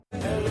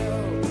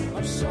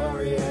I'm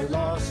sorry I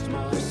lost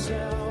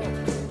myself.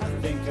 I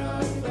think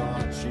I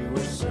thought you were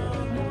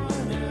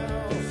someone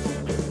else.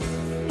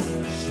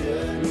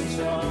 Should we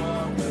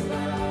talk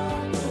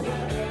about the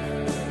weather?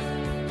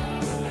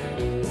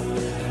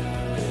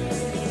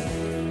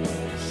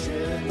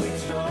 Should we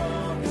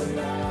talk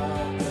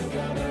about the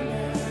government?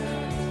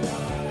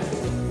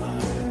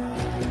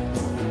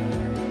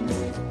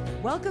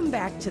 Welcome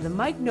back to the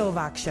Mike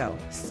Novak Show,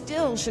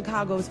 still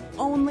Chicago's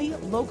only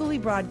locally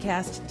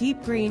broadcast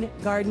deep green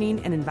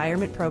gardening and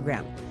environment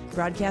program.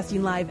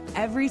 Broadcasting live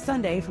every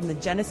Sunday from the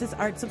Genesis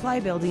Art Supply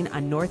Building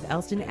on North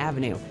Elston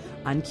Avenue,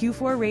 on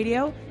Q4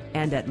 Radio,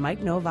 and at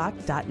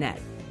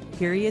MikeNovak.net.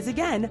 Here he is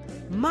again,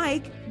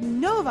 Mike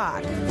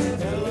Novak.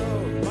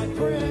 Hello, my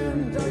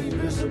friend, are you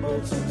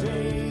visible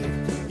today?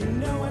 You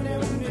know I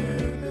never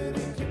knew that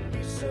it could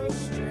be so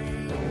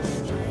strange.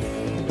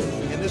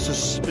 And this is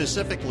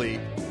specifically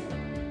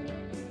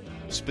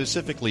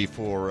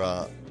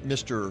for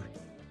Mr.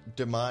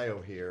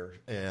 DiMaio here.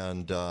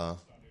 And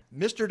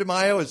Mr.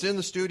 DiMaio is in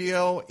the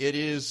studio. It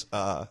is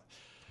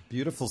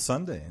beautiful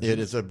Sunday. It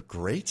is a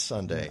great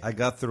Sunday. I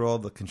got through all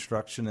the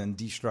construction and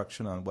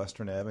destruction on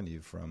Western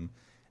Avenue from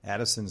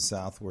Addison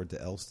southward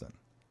to Elston.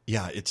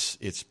 Yeah,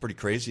 it's pretty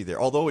crazy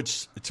there. Although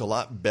it's a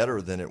lot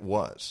better than it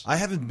was. I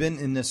haven't been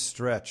in this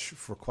stretch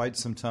for quite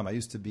some time. I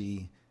used to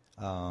be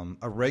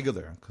a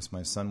regular because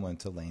my son went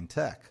to Lane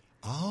Tech.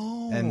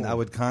 Oh. And I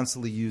would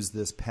constantly use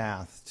this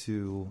path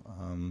to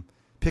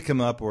pick him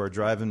up or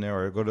drive him there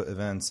or go to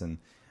events. And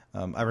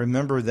I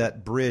remember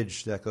that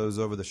bridge that goes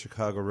over the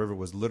Chicago River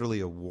was literally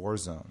a war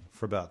zone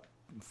for about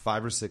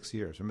 5 or 6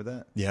 years. Remember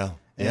that? Yeah.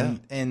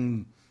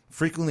 And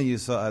frequently you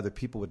saw either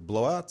people with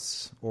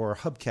blowouts or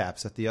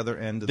hubcaps at the other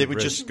end of the bridge. They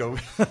would just go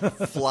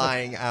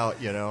flying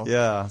out, you know?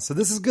 Yeah. So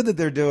this is good that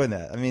they're doing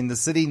that. I mean, the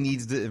city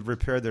needs to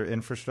repair their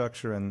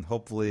infrastructure, and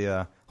hopefully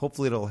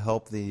it'll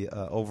help the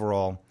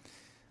overall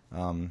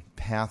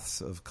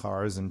paths of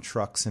cars and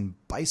trucks and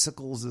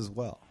bicycles as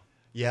well.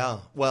 Yeah.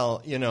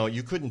 Well,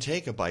 you couldn't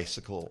take a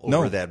bicycle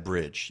over that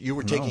bridge. You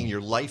were taking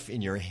your life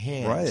in your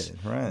hands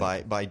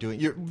by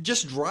doing. You're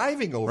just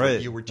driving over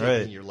it. You were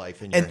taking your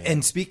life in your hands.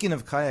 And speaking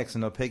of kayaks, I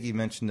know Peggy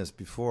mentioned this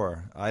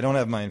before. I don't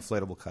have my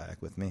inflatable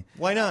kayak with me.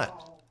 Why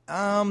not?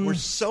 We're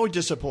so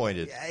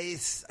disappointed. I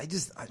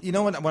just,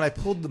 when I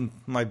pulled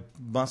my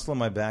muscle in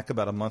my back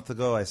about a month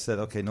ago, I said,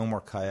 okay, no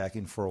more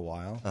kayaking for a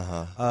while.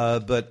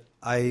 But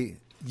I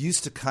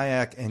used to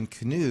kayak and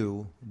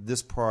canoe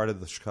this part of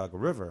the Chicago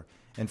River,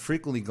 and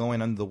frequently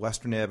going under the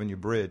Western Avenue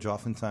Bridge,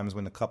 oftentimes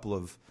when a couple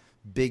of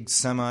big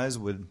semis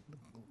would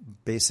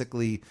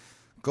basically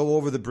go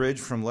over the bridge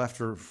from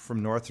left or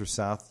from north or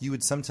south, you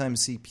would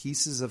sometimes see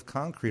pieces of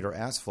concrete or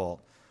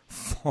asphalt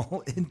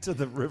fall into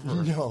the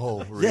river.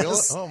 No, really?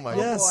 Yes. Oh, my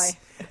yes.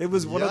 boy. It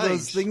was one of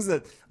those things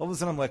that all of a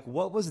sudden I'm like,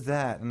 what was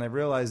that? And I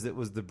realized it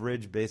was the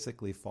bridge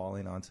basically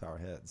falling onto our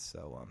heads.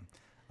 So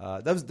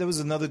that was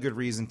another good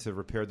reason to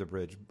repair the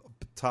bridge,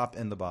 top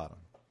and the bottom.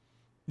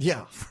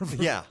 Yeah,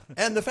 yeah.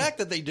 And the fact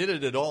that they did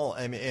it at all,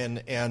 I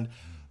mean, and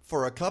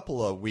for a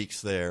couple of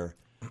weeks there,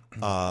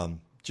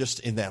 just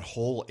in that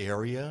whole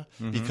area,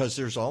 because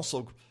there's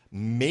also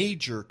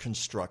major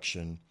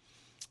construction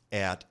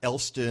at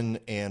Elston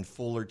and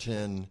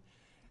Fullerton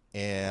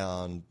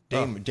and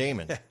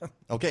Damon. Yeah.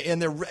 Okay, and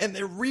they're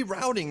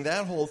rerouting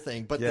that whole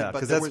thing. But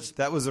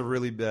that was a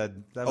really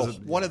bad. That was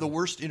one of the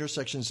worst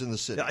intersections in the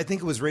city. Yeah, I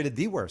think it was rated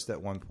the worst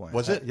at one point.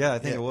 Was it? Yeah, I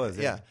think it was.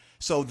 Yeah.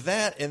 So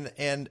that and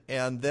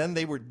then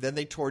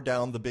they tore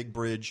down the big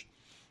bridge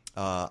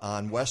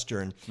on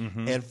Western,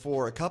 and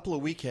for a couple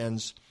of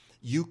weekends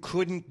you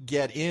couldn't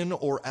get in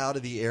or out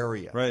of the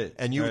area. Right.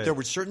 And there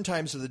were certain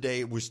times of the day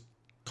it was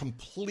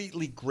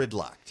completely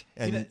gridlocked,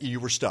 and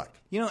you were stuck.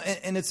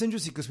 And it's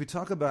interesting because we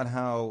talk about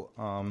how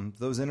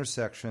those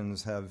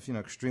intersections have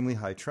extremely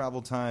high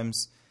travel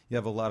times. You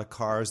have a lot of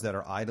cars that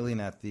are idling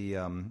at the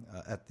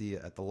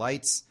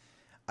lights.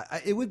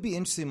 It would be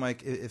interesting,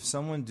 Mike, if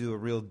someone do a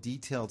real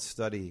detailed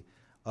study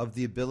of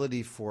the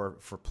ability for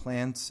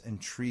plants and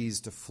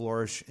trees to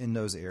flourish in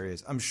those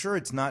areas. I'm sure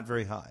it's not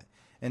very high.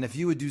 And if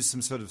you would do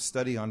some sort of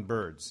study on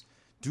birds,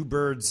 do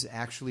birds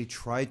actually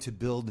try to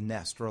build a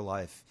nest or a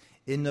life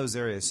in those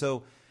areas?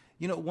 So,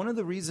 one of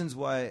the reasons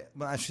why,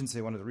 well, I shouldn't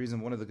say one of the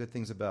reasons, one of the good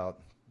things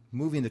about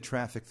moving the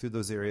traffic through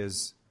those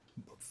areas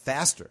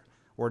faster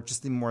or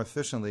just more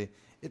efficiently,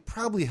 it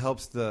probably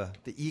helps the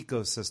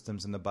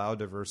ecosystems and the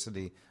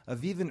biodiversity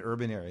of even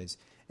urban areas.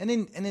 And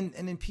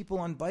in people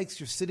on bikes,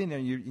 you're sitting there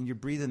and you're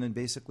breathing in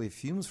basically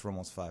fumes for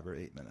almost 5 or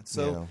 8 minutes.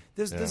 So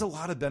there's a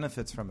lot of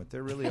benefits from it.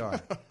 There really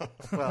are.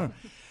 Well,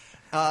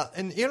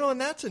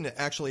 and that's an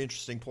actually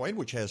interesting point,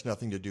 which has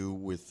nothing to do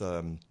with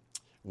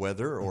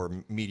weather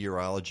or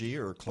meteorology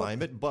or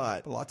climate,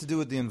 but a lot to do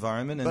with the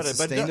environment and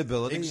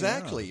sustainability.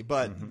 Exactly. Yeah.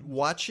 But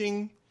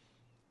watching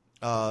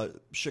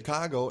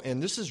Chicago,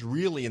 and this is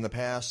really in the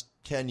past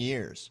 10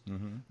 years,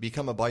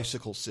 become a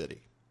bicycle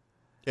city.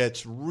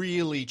 It's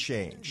really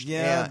changed.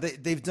 Yeah,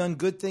 they've done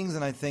good things,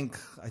 and I think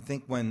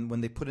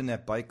when they put in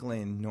that bike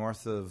lane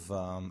north of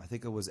I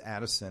think it was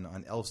Addison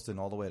on Elston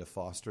all the way to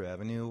Foster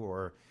Avenue,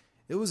 or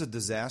It was a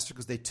disaster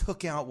because they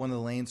took out one of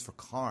the lanes for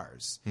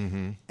cars,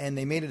 and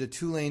they made it a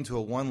 2-lane to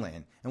a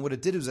 1-lane. And what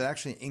it did was it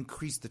actually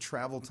increased the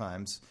travel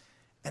times.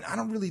 And I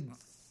don't really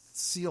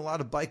see a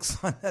lot of bikes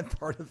on that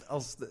part of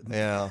Elston.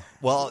 Yeah.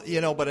 Well,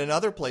 but in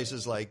other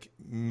places like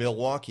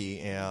Milwaukee,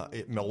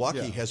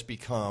 has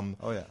become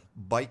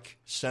bike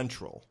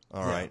central.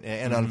 All right.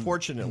 And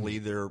unfortunately,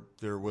 there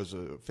was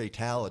a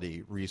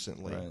fatality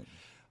recently.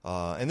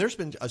 Right. And there's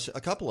been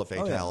a couple of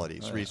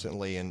fatalities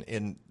recently,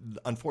 and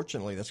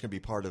unfortunately, that's going to be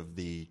part of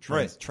the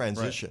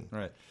transition.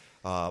 Right.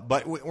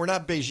 But we're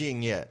not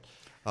Beijing yet.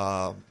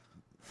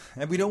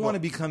 And we don't want to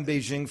become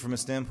Beijing from a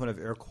standpoint of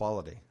air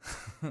quality.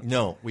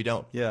 No, we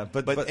don't. Yeah,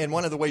 but and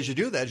one of the ways you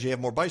do that is you have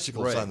more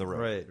bicycles on the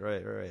road.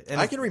 Right. And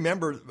I can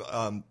remember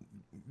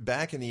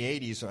back in the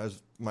 80s,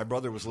 my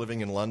brother was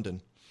living in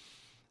London,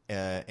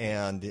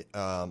 and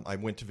I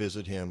went to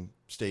visit him,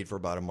 stayed for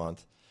about a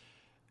month,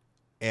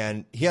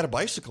 and he had a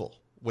bicycle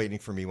waiting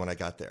for me when I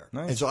got there.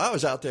 Nice. And so I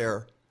was out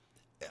there.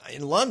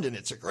 In London,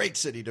 it's a great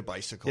city to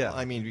bicycle. Yeah.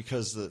 I mean,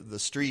 because the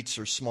streets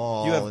are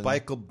small. You have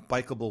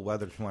bikeable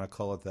weather, if you want to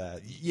call it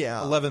that.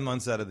 Yeah. 11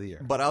 months out of the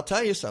year. But I'll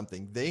tell you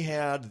something. They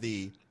had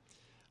the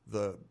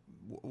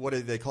what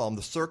do they call them?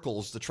 The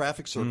circles, the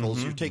traffic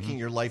circles. You're taking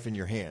your life in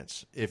your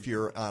hands if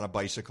you're on a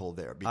bicycle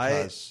there.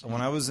 Because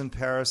when I was in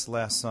Paris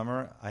last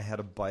summer, I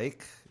had a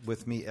bike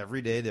with me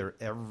every day. They're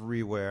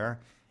everywhere.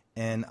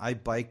 And I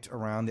biked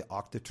around the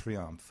Arc de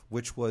Triomphe,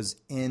 which was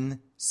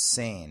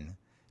insane.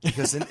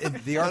 Because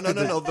in the Arc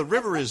no. The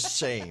river is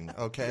sane.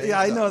 Okay. Yeah,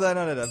 I know that.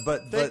 No.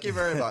 But thank you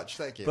very much.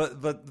 Thank you.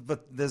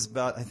 But there's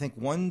about I think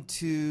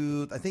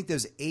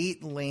there's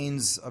 8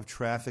 lanes of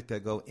traffic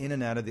that go in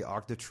and out of the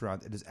Arc de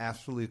Triomphe. It is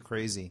absolutely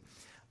crazy.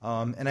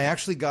 And I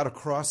actually got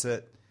across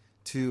it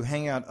to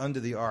hang out under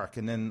the Arc,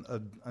 and then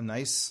a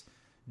nice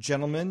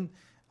gentleman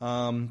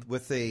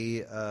with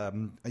a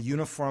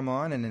uniform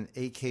on and an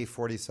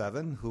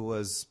AK-47, who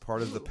was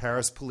part of the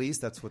Paris police.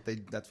 That's what they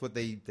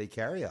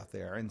carry out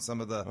there. And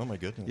some of the oh my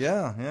goodness,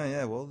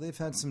 yeah. Well, they've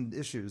had some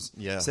issues.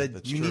 Yeah, said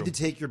that's you true. need to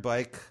take your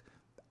bike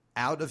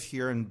out of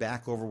here and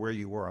back over where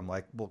you were. I'm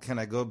like, well, can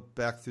I go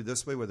back through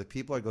this way where the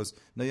people are? He goes,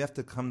 no, you have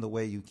to come the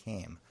way you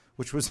came,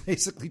 which was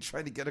basically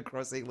trying to get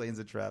across 8 lanes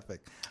of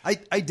traffic.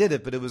 I did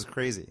it, but it was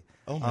crazy.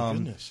 Oh my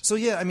goodness. So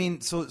yeah, I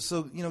mean, so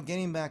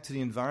getting back to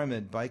the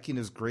environment, biking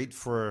is great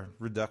for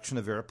reduction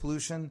of air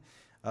pollution.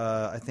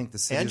 I think the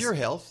city and your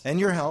health,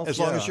 as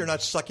long as you're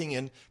not sucking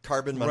in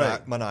carbon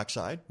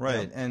monoxide.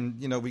 Right, yeah.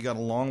 And we got a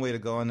long way to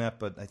go on that,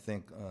 but I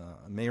think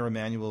Mayor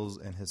Emanuel's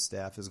and his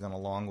staff has gone a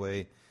long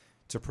way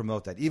to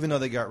promote that, even though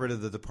they got rid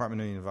of the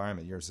Department of the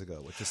Environment years ago,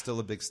 which is still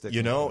a big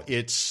sticking point.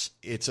 It's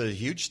a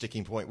huge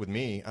sticking point with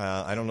me.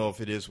 I don't know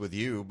if it is with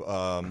you.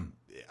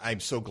 I'm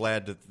so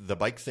glad that the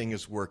bike thing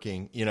is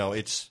working.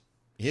 It's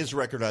his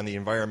record on the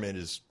environment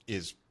is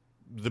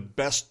the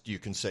best you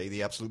can say.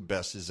 The absolute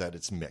best is that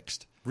it's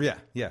mixed. Yeah.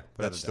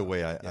 That's the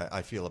way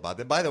I feel about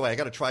it. By the way, I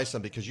got to try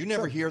something because you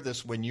never hear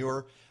this when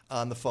you're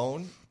on the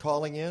phone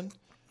calling in.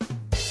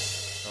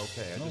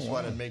 Okay, I just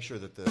wanted to make sure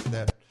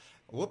that.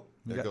 Whoop!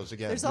 There it goes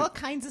again. There's all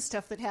kinds of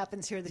stuff that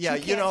happens here that you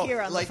can't hear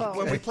on like the phone.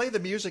 When we play the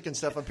music and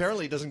stuff,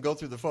 apparently it doesn't go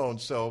through the phone,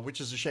 which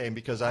is a shame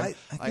because I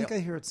think I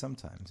hear it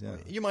sometimes. Yeah,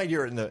 you might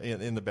hear it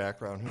in the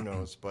background. Who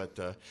knows? But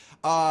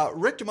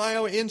Rick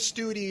DiMaio in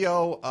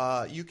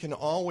studio. You can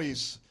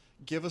always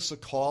give us a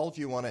call if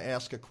you want to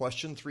ask a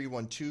question.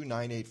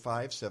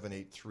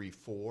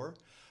 312-985-7834,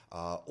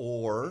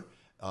 or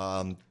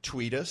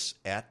tweet us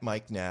at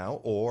Mike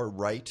Now, or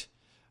write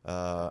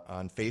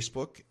on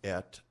Facebook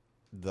at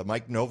The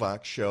Mike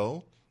Novak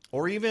Show,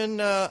 or even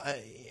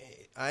I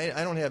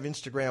don't have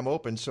Instagram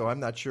open, so I'm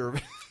not sure.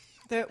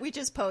 We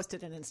just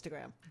posted an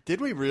Instagram. Did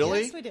we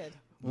really? Yes, we did.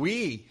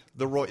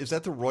 Is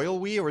that the royal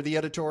we or the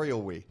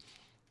editorial we?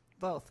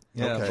 Both.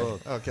 Yeah, okay.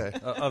 both. Okay.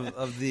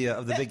 of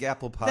the big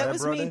apple pie That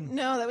was I brought me. in?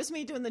 No, that was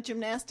me doing the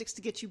gymnastics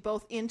to get you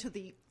both into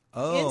the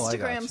Oh,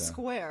 Instagram I gotcha.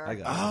 square. I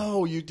gotcha.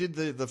 Oh, you did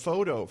the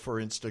photo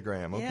for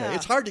Instagram. Okay. Yeah.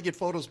 It's hard to get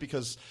photos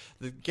because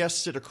the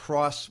guests sit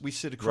across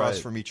Right.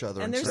 from each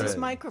other. And there's so- this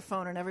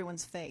microphone in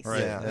everyone's face.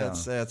 Right. Yeah, Yeah.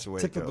 that's the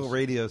way Typical it goes.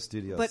 radio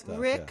studio But stuff.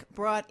 Rick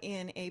brought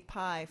in a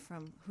pie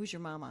from Who's Your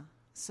Mama?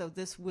 So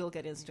this will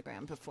get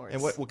Instagram before it's...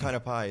 And what kind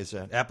of pie is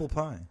that? Apple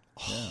pie.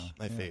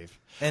 My fave.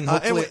 And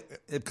hopefully,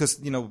 because,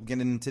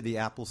 getting into the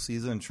apple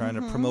season and trying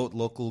to promote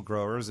local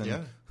growers.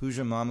 And Who's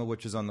Your Mama,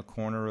 which is on the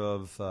corner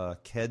of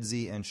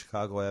Kedzie and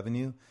Chicago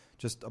Avenue,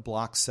 just a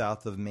block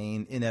south of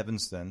Maine in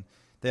Evanston.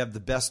 They have the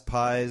best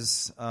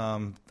pies,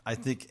 I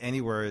think,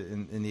 anywhere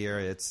in the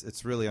area.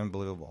 It's really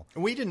unbelievable.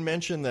 We didn't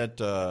mention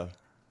that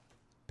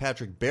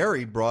Patrick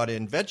Berry brought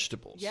in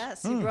vegetables.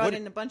 Yes, he brought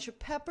in a bunch of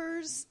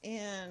peppers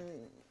and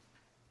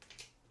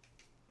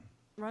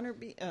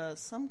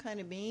some kind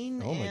of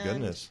bean. Oh, my and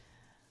goodness.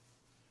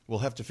 We'll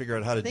have to figure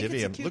out how to think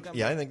divvy it's a him. Look, cucumber.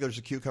 yeah, I think there's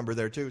a cucumber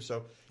there too.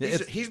 So Yeah,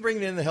 he's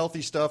bringing in the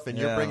healthy stuff, and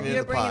you're Yeah. bringing in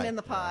You're the pie. bringing in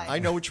the pie. I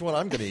know which one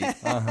I'm going to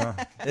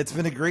eat. It's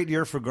been a great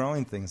year for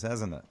growing things,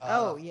 hasn't it?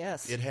 Oh,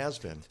 yes. It has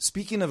been.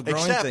 Speaking of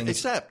growing things,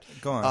 Except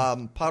go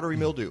on. powdery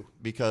mildew,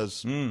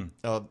 because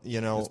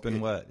It's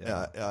been wet,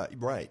 yeah.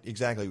 right,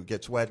 exactly. It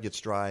gets wet, gets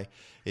dry.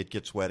 It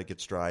gets wet, it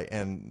gets dry,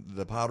 and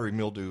the powdery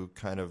mildew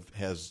kind of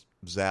has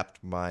zapped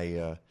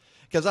my.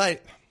 Because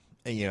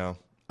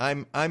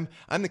I'm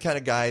the kind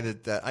of guy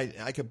that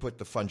I could put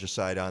the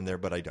fungicide on there,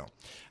 but I don't.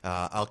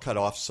 I'll cut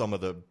off some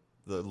of the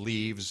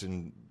leaves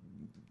and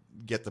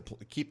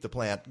keep the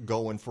plant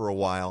going for a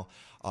while.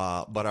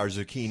 But our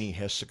zucchini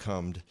has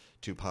succumbed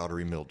to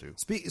powdery mildew.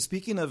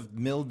 Speaking of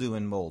mildew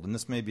and mold, and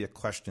this may be a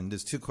question.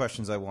 There's two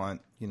questions I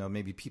want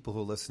maybe people who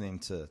are listening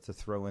to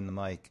throw in the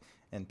mic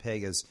and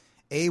Peg is.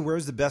 A,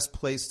 where's the best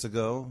place to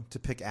go to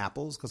pick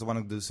apples? Because I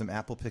want to do some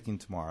apple picking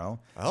tomorrow.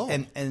 Oh.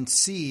 And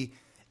C,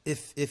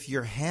 if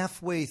you're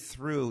halfway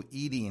through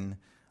eating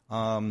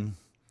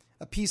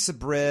a piece of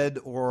bread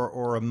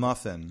or a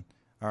muffin,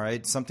 all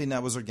right, something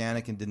that was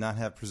organic and did not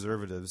have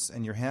preservatives,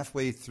 and you're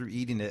halfway through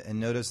eating it and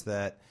notice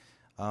that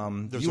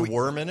There's a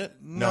worm in it?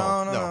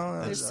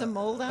 No. There's some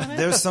mold on it?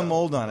 There's some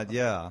mold on it,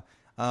 yeah.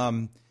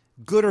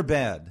 Good or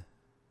bad?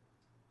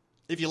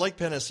 If you like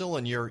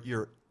penicillin,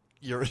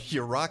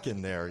 you're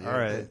rocking there. All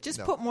right. Just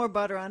put more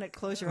butter on it,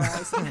 close your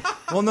eyes.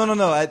 Well,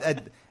 no.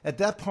 At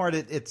that part,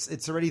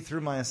 it's already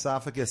through my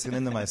esophagus and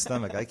into my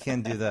stomach. I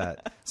can't do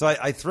that. So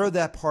I throw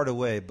that part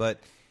away. But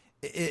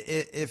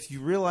if you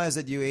realize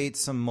that you ate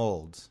some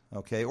mold,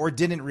 okay, or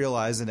didn't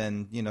realize it,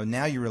 and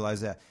now you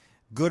realize that,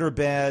 good or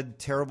bad,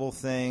 terrible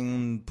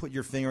thing, put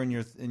your finger in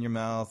your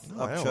mouth,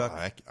 Chuck.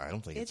 I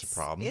don't think it's a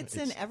problem. It's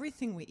in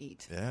everything we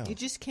eat. Yeah. You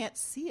just can't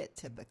see it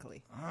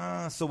typically.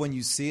 So when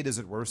you see it, is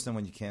it worse than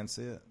when you can't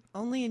see it?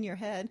 Only in your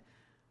head.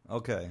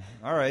 Okay.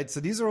 All right. So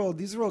these are all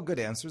good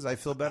answers. I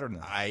feel better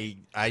now. I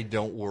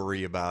don't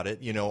worry about it.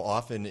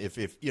 Often if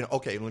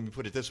okay, let me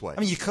put it this way. I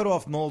mean, you cut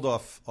off mold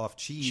off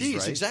cheese, Cheese,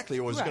 right? exactly.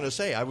 I was Right. going to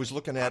say. I was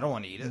looking at don't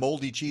wanna eat it.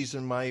 moldy cheese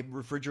in my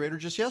refrigerator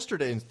just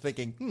yesterday and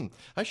thinking,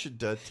 I should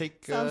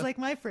take. Sounds like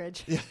my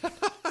fridge.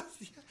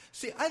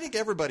 See, I think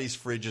everybody's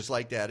fridge is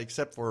like that,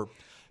 except for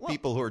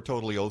people who are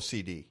totally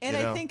OCD. And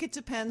I think it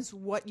depends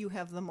what you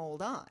have the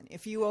mold on.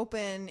 If you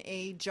open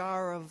a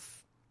jar of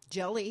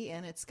jelly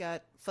and it's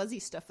got fuzzy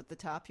stuff at the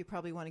top, you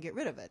probably want to get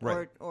rid of it.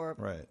 Right. Or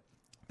Right.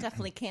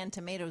 definitely canned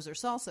tomatoes or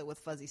salsa with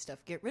fuzzy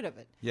stuff, get rid of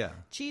it. Yeah.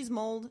 Cheese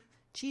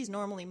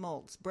normally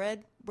molds.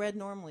 Bread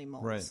normally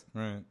molds.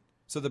 Right.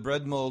 So the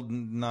bread mold,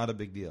 not a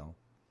big deal,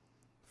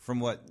 from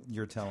what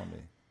you're telling me.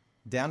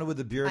 Down with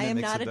the beer. And I it am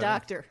makes not it a better?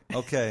 doctor.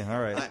 Okay. All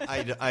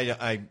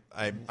right.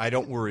 I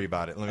don't worry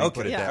about it. Let me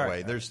put it Yeah. that All way.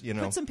 right. There's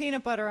Put some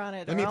peanut butter on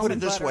it. Let or me put it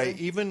almond this butter. way: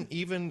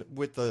 even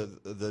with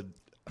the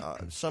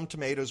some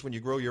tomatoes, when you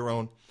grow your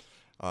own,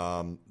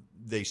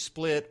 they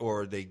split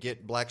or they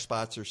get black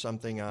spots or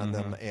something on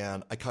them,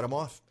 and I cut them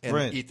off and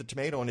Right. eat the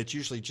tomato, and it's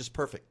usually just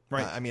perfect.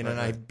 Right.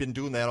 I've been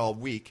doing that all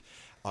week,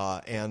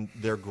 and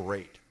they're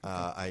great.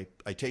 I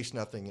taste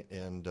nothing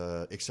and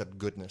except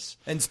goodness.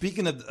 And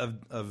speaking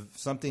of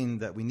something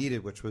that we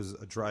needed, which was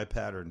a dry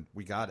pattern,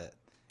 we got it.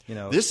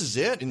 This is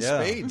it in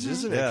Yeah. spades,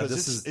 isn't it? Yeah, 'Cause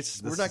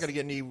this we're is- not going to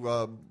get any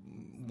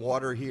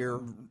water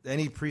here.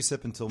 any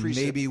precip until Precip.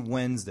 maybe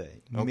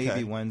Wednesday. Okay.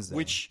 Maybe Wednesday.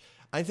 Which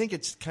I think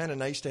it's kind of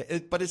nice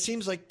but it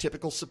seems like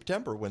typical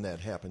September when that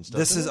happens.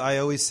 Doesn't it? I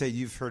always say,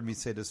 you've heard me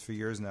say this for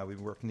years now. We've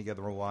been working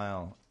together a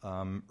while.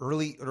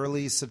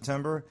 Early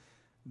September,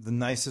 the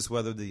nicest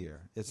weather of the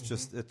year. It's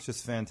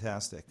just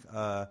fantastic.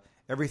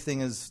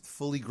 Everything is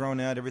fully grown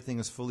out. Everything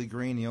is fully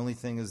green. The only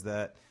thing is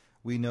that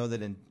we know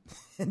that in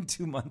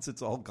 2 months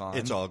it's all gone.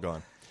 It's all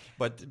gone.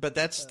 But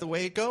that's the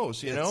way it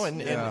goes,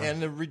 and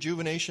the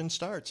rejuvenation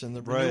starts and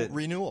the Right.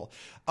 renewal.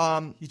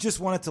 You just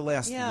want it to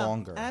last Yeah.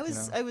 longer. I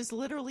was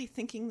literally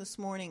thinking this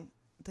morning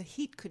the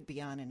heat could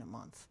be on in a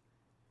month.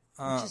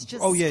 Which is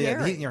just yeah, the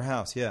scary. heat in your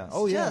house, yeah.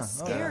 just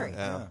scary.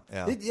 Yeah.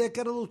 It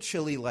got a little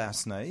chilly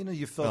last night.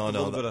 You felt a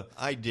little bit of.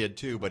 I did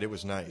too, but it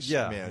was nice.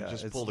 Yeah, Man, yeah,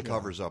 just it's- pull the yeah.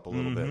 covers up a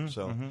little bit.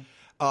 So,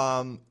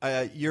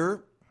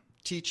 you're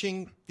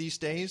teaching these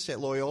days at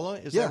Loyola,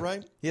 is that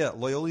right? Yeah,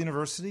 Loyola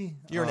University.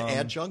 You're an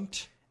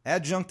adjunct.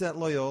 Adjunct at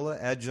Loyola,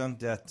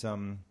 adjunct at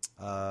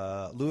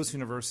Lewis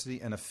University,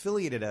 and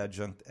affiliated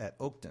adjunct at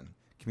Oakton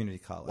Community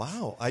College.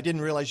 Wow, I didn't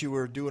realize you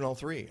were doing all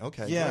three.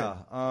 Okay, Yeah,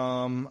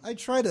 great. I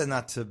try to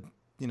not to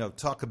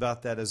talk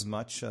about that as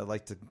much. I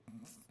like to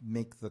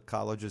make the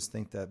colleges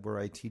think that where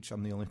I teach,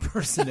 I'm the only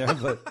person there.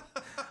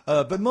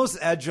 But most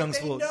adjuncts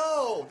They will.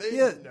 know.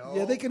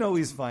 Yeah, they can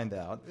always find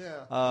out.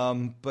 Yeah.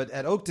 But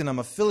at Oakton, I'm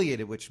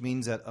affiliated, which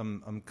means that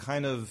I'm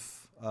kind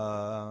of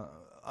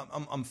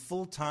I'm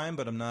full time,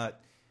 but I'm not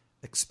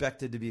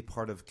expected to be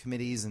part of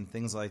committees and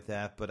things like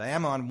that. But I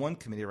am on one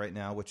committee right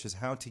now, which is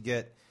how to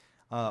get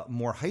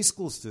more high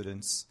school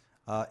students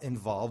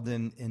involved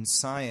in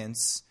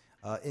science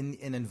in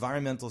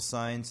environmental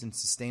science and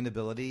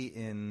sustainability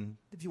in,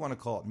 if you want to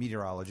call it,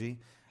 meteorology.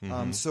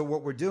 So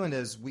what we're doing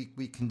is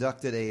we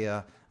conducted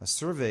a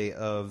survey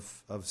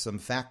of some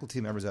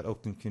faculty members at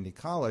Oakton Community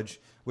College,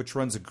 which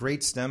runs a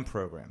great STEM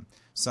program,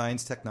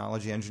 science,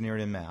 technology,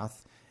 engineering, and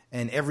math.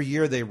 And every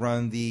year they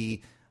run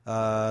the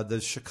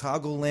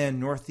Chicagoland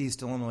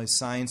Northeast Illinois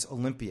Science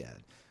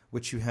Olympiad,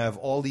 which you have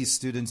all these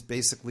students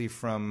basically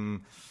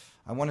from,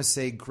 I want to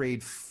say,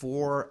 grade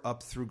 4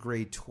 up through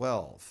grade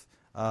 12.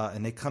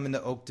 And they come into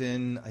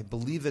Oakton, I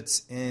believe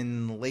it's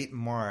in late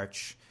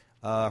March,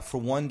 for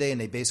one day, and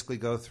they basically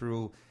go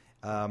through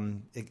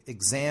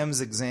exams,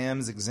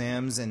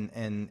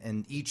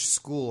 and each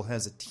school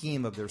has a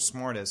team of their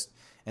smartest.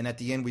 And at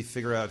the end, we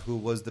figure out who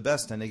was the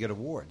best, and they get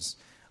awards.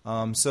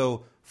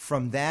 So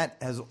from that,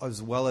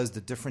 as well as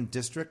the different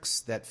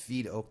districts that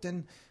feed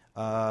Oakton,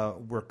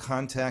 we're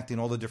contacting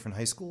all the different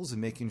high schools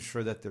and making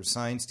sure that their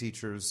science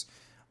teachers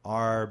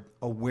are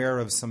aware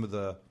of some of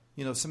the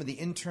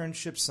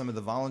internships, some of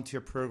the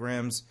volunteer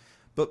programs,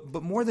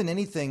 but more than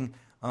anything,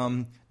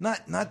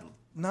 not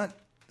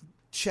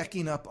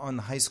checking up on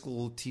the high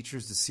school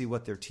teachers to see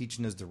what they're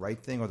teaching is the right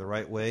thing or the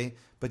right way,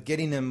 but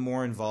getting them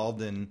more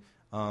involved in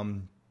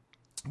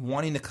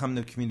wanting to come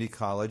to community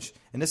college.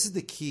 And this is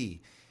the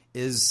key,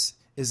 is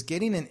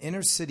getting an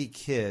inner city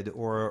kid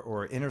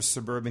or inner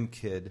suburban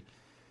kid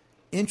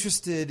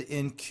interested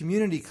in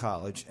community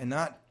college and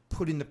not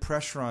putting the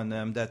pressure on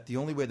them that the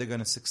only way they're going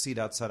to succeed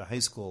outside of high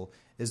school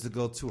is to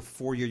go to a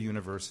 4-year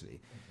university.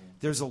 Mm-hmm.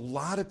 There's a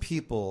lot of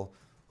people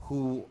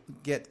who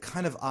get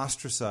kind of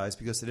ostracized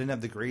because they didn't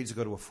have the grades to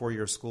go to a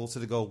 4-year school, so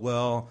they go,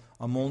 well,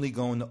 I'm only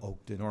going to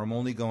Oakton or I'm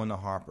only going to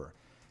Harper.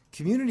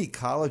 Community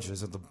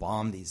colleges are the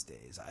bomb these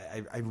days.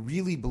 I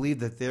really believe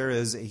that there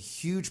is a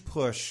huge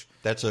push.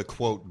 That's a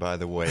quote, by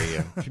the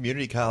way.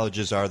 Community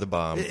colleges are the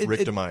bomb.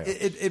 Rick DiMaio.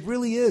 It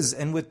really is.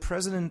 And with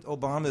President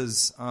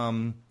Obama's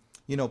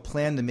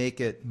plan to make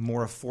it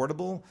more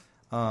affordable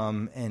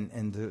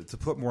and to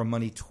put more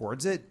money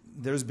towards it,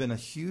 there's been a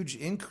huge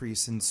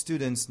increase in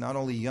students, not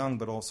only young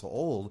but also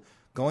old,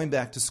 going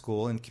back to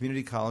school. And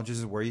community colleges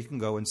is where you can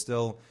go and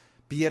still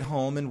be at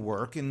home and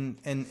work and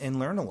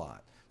learn a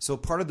lot. So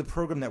part of the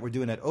program that we're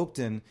doing at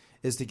Oakton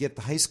is to get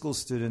the high school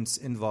students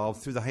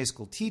involved through the high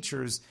school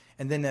teachers,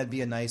 and then that'd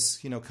be a nice,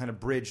 kind of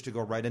bridge to go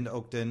right into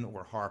Oakton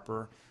or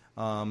Harper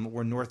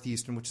or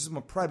Northeastern, which is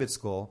a private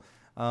school.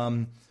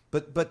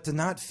 But to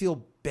not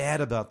feel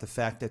bad about the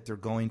fact that they're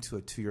going to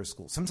a 2-year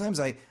school. Sometimes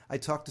I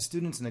talk to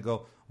students and they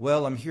go,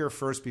 well, I'm here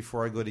first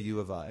before I go to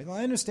U of I. I go,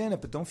 I understand it,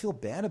 but don't feel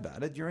bad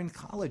about it. You're in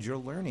college. You're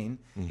learning,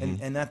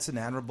 and that's an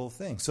admirable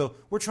thing. So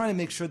we're trying to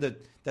make sure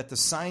that the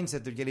science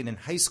that they're getting in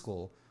high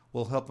school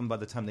will help them by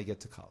the time they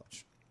get to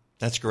college.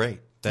 That's great.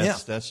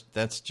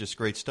 That's just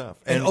great stuff.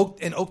 And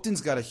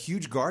Oakton's got a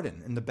huge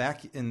garden in the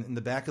back in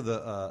the back of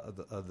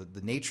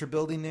the nature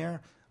building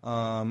there,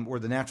 or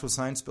the natural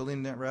science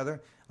building there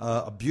rather.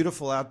 A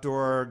beautiful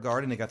outdoor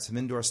garden. They got some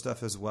indoor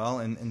stuff as well,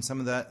 and some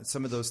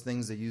of those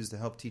things they use to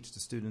help teach the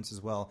students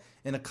as well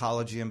in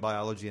ecology and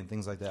biology and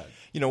things like that.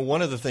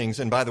 One of the things,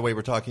 and by the way,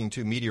 we're talking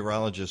to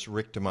meteorologist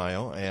Rick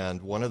DiMaio,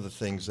 and one of the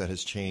things that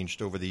has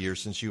changed over the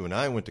years since you and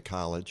I went to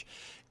college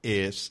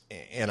is,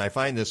 and I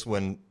find this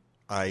when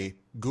I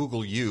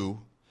Google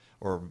you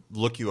or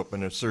look you up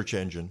in a search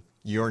engine,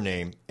 your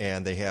name,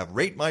 and they have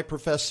Rate My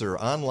Professor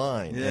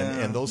online,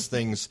 and those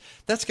things,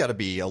 that's got to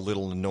be a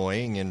little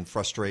annoying and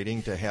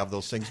frustrating to have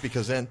those things,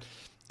 because then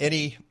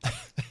any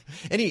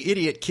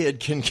idiot kid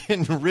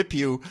can rip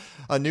you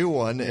a new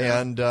one,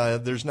 and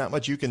there's not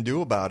much you can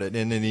do about it.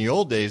 And in the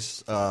old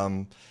days,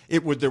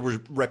 there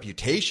were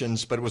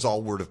reputations, but it was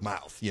all word of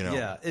mouth,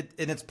 Yeah,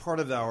 and it's part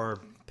of our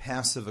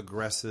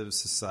passive-aggressive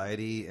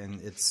society,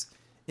 and it's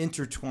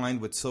intertwined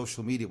with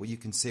social media where you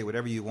can say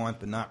whatever you want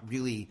but not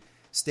really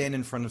stand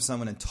in front of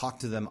someone and talk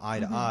to them eye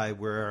to eye,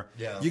 where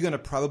you're going to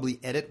probably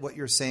edit what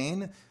you're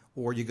saying,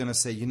 or you're going to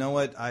say, you know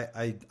what,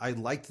 I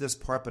liked this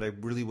part, but I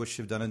really wish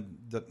you've done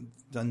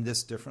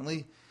this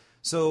differently.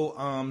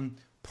 So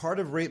part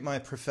of Rate My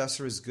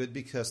Professor is good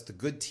because the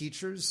good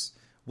teachers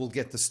will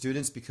get the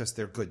students because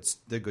they're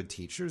good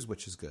teachers,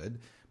 which is good.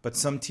 But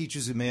some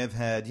teachers who may have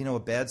had, a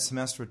bad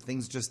semester,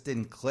 things just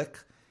didn't click,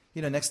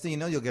 next thing you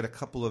know, you'll get a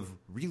couple of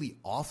really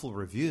awful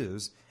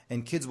reviews,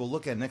 and kids will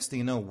look at it. Next thing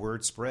you know,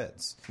 word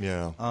spreads.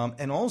 Yeah.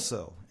 And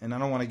also, and I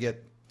don't want to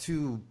get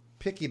too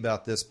picky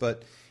about this,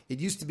 but it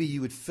used to be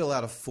you would fill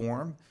out a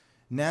form.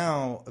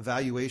 Now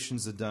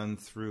evaluations are done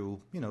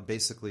through,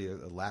 basically a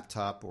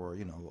laptop or,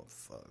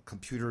 a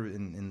computer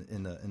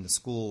in the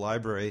school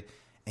library,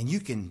 and you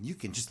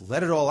can just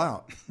let it all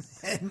out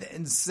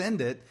and send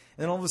it,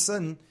 and all of a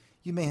sudden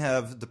you may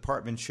have a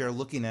department chair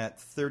looking at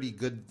 30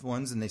 good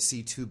ones, and they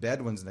see 2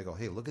 bad ones, and they go,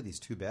 hey, look at these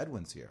 2 bad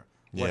ones here.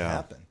 What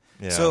happened?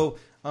 Yeah. So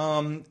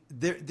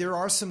there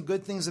are some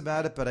good things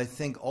about it, but I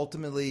think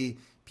ultimately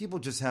people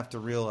just have to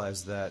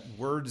realize that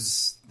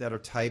words that are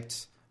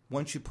typed,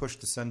 once you push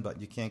the send button,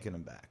 you can't get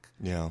them back.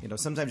 Yeah.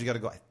 Sometimes you got to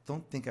go, I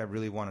don't think I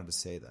really wanted to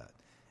say that.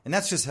 And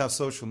that's just how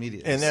social media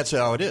is. And that's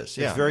how it is.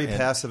 It's very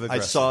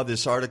passive-aggressive. I saw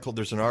this article.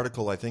 There's an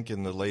article, I think,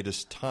 in the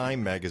latest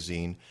Time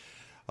magazine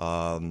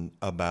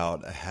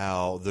about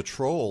how the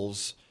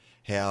trolls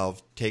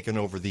have taken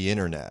over the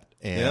internet.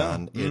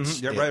 And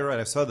it's right.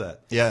 I saw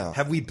that. Yeah.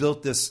 Have we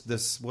built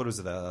this what is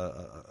it,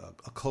 a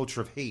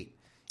culture of hate?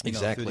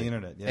 Exactly. Through the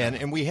internet. Yeah.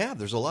 And we have.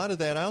 There's a lot of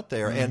that out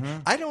there.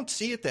 And I don't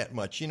see it that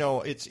much.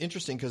 It's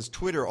interesting because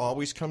Twitter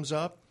always comes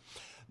up.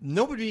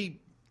 Nobody...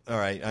 All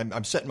right,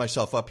 I'm setting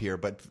myself up here,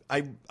 but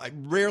I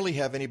rarely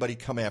have anybody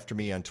come after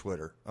me on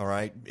Twitter, all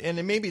right?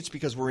 And maybe it's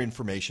because we're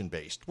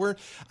information-based.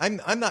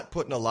 I'm not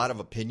putting a lot of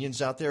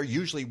opinions out there.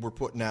 Usually we're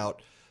putting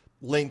out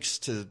links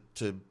to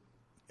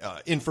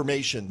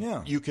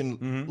information you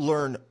can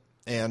learn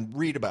and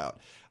read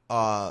about.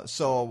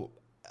 So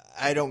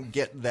I don't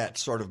get that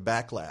sort of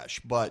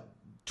backlash. But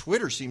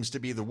Twitter seems to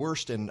be the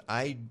worst, and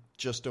I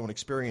just don't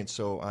experience.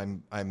 So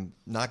I'm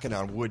knocking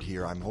on wood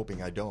here. I'm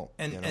hoping I don't.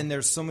 And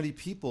there's so many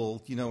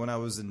people. When I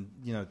was in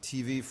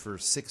TV for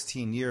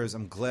 16 years,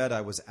 I'm glad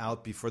I was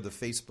out before the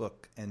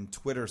Facebook and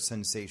Twitter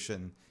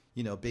sensation.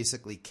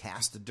 Basically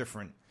cast a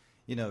different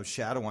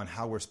shadow on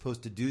how we're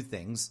supposed to do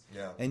things.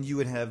 Yeah. And you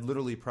would have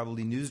literally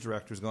probably news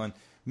directors going,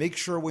 make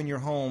sure when you're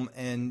home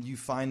and you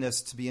find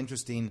this to be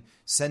interesting,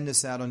 send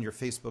this out on your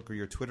Facebook or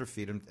your Twitter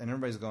feed. And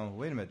everybody's going,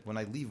 wait a minute, when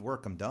I leave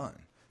work, I'm done.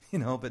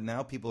 But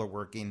now people are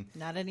working.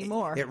 Not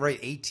anymore.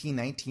 18,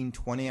 19,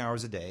 20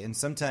 hours a day. And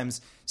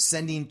sometimes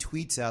sending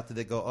tweets out that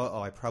they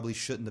go, I probably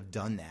shouldn't have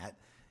done that.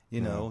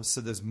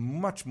 So there's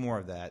much more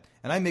of that.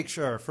 And I make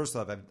sure, first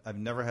off, I've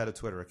never had a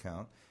Twitter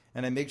account.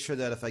 And I make sure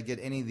that if I get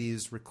any of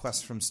these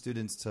requests from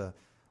students to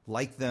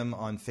like them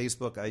on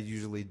Facebook, I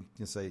usually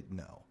just say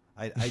no.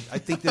 I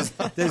think there's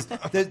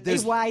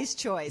a wise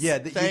choice. Yeah,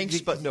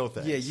 thanks, but no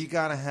thanks. Yeah, you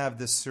got to have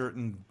this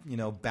certain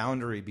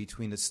boundary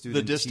between a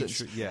student, the distance.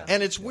 Teacher. Yeah,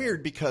 and it's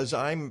weird because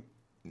I'm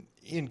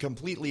in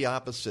completely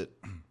opposite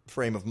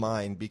frame of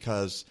mind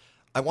because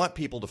I want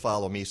people to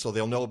follow me so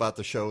they'll know about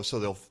the show, so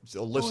they'll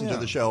listen to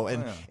the show,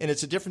 and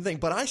it's a different thing.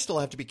 But I still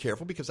have to be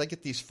careful because I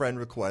get these friend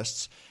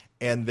requests.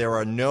 And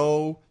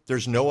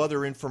there's no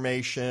other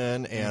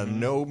information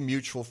and no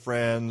mutual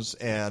friends.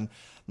 And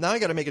now I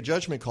got to make a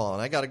judgment call.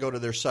 And I got to go to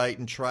their site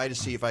and try to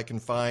see if I can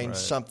find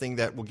something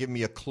that will give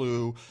me a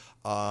clue.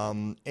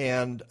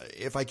 And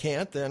if I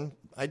can't, then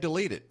I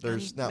delete it.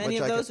 There's not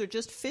many much of those are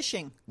just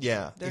phishing.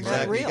 Yeah, they're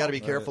exactly. not real. You got to be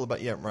careful about.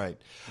 Yeah, right.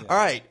 Yeah. All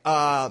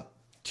right.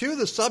 To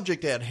the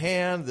subject at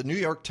hand, the New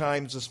York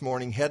Times this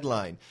morning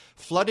headline: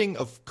 flooding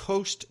of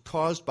coast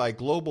caused by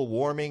global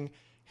warming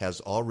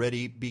has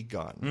already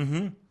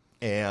begun.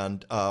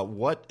 And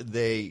what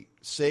they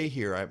say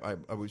here,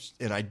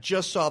 I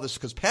just saw this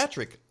because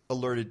Patrick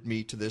alerted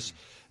me to this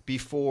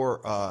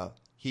before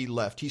he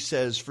left. He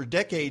says, for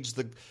decades,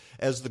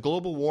 as the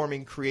global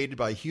warming created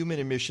by human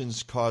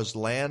emissions caused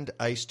land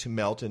ice to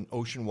melt and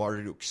ocean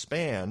water to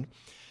expand,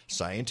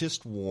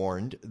 scientists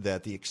warned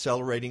that the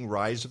accelerating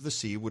rise of the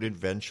sea would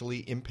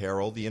eventually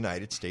imperil the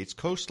United States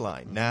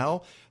coastline.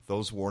 Now,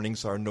 those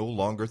warnings are no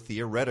longer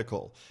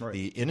theoretical. Right.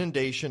 The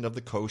inundation of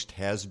the coast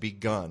has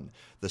begun.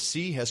 The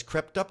sea has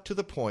crept up to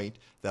the point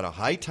that a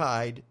high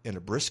tide and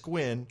a brisk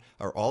wind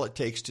are all it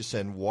takes to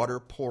send water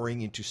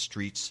pouring into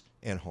streets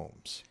and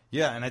homes.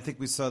 Yeah, and I think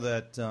we saw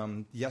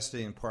that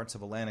yesterday in parts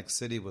of Atlantic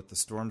City with the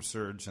storm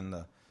surge and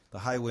the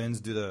high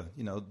winds due to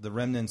the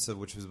remnants of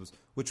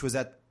which was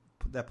at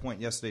that point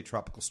yesterday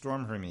Tropical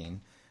Storm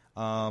Hermine.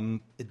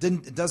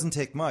 It doesn't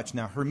take much.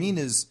 Now Hermine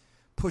is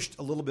pushed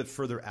a little bit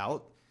further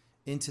out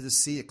into the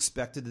sea,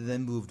 expected to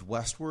then moved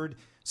westward.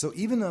 So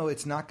even though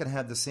it's not going to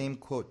have the same,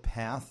 quote,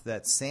 path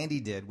that Sandy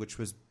did, which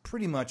was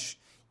pretty much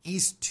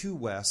east to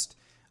west,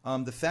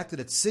 the fact that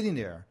it's sitting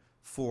there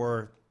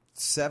for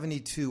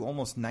 72,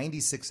 almost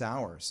 96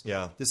 hours,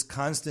 this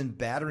constant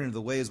battering of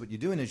the waves, what you're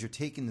doing is you're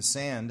taking the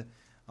sand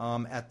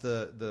at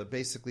the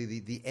basically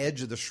the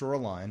edge of the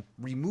shoreline,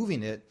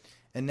 removing it,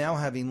 and now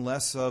having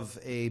less of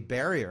a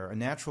barrier, a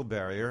natural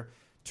barrier,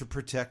 to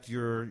protect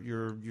your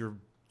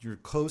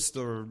coast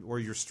or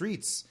your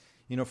streets,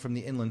 from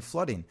the inland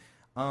flooding.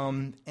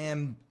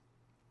 And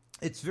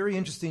it's very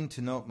interesting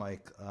to note,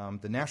 Mike,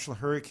 the National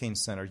Hurricane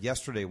Center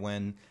yesterday,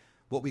 when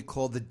what we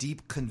call the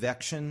deep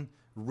convection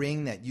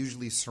ring that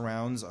usually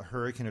surrounds a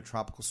hurricane or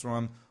tropical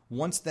storm,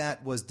 once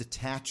that was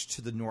detached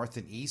to the north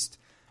and east,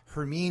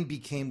 Hermine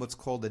became what's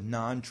called a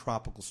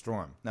non-tropical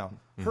storm. Now,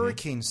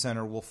 Hurricane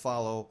Center will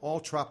follow all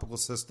tropical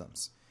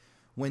systems.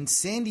 When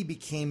Sandy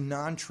became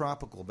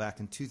non-tropical back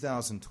in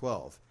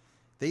 2012,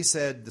 they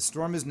said the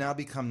storm has now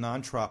become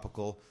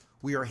non-tropical.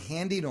 We are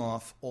handing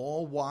off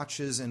all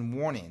watches and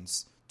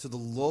warnings to the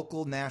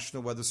local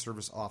National Weather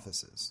Service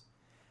offices.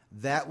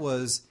 That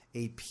was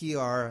a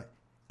PR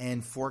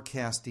and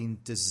forecasting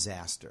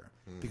disaster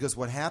because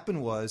what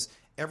happened was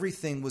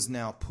everything was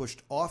now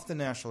pushed off the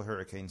National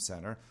Hurricane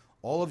Center.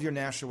 All of your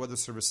National Weather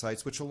Service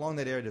sites, which along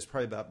that area there's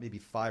probably about maybe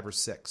 5 or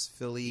 6,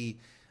 Philly,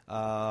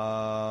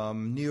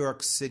 New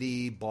York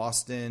City,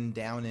 Boston,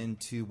 down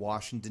into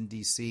Washington,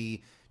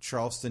 D.C.,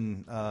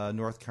 Charleston,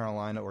 North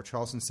Carolina, or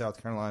Charleston,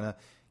 South Carolina,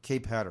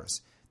 Cape Hatteras.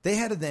 They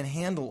had to then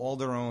handle all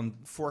their own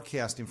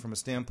forecasting from a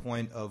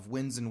standpoint of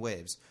winds and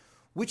waves,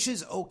 which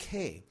is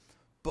okay.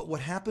 But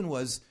what happened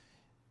was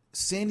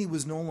Sandy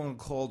was no longer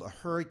called a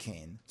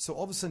hurricane. So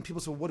all of a sudden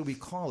people said, well, what do we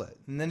call it?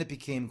 And then it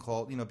became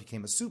called,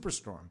 became a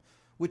superstorm,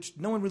 which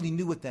no one really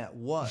knew what that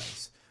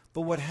was.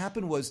 But what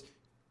happened was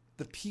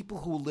the people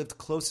who lived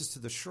closest to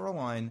the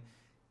shoreline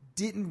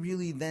didn't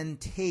really then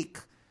take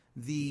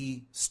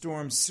the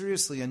storm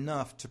seriously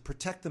enough to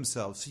protect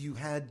themselves. So you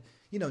had,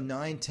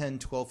 9, 10,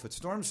 12-foot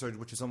storm surge,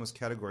 which is almost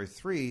Category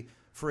 3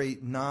 for a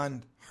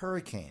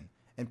non-hurricane.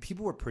 And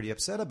people were pretty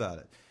upset about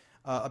it.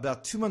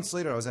 About 2 months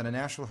later, I was at a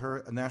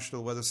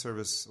National Weather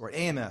Service, or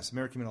AMS,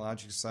 American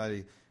Meteorological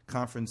Society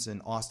conference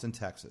in Austin,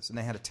 Texas. And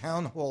they had a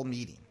town hall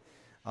meeting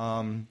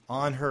on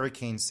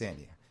Hurricane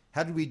Sandy.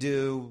 How did we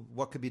do?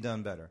 What could be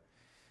done better?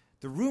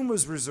 The room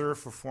was reserved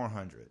for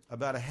 400.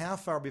 About a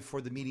half hour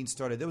before the meeting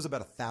started, there was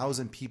about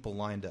 1,000 people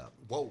lined up.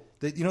 Whoa!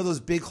 Those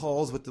big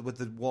halls with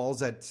the walls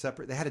that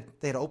separate. They had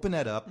to open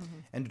that up,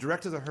 and the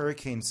director of the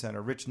Hurricane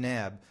Center, Rich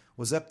Nabb,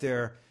 was up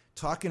there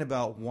talking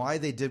about why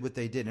they did what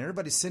they did. And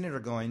everybody's sitting there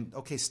going,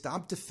 okay,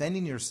 stop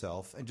defending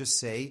yourself and just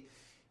say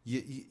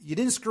you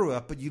didn't screw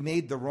up, but you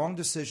made the wrong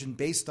decision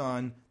based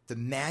on the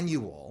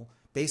manual,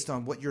 based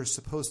on what you're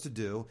supposed to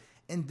do.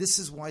 And this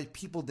is why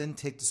people didn't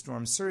take the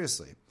storm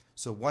seriously.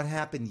 So what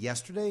happened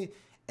yesterday?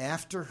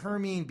 After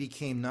Hermine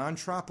became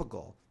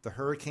non-tropical, the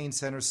Hurricane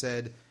Center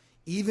said,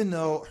 even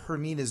though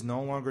Hermine is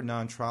no longer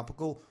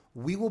non-tropical,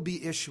 we will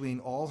be issuing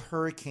all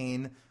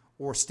hurricane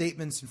or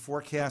statements and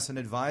forecasts and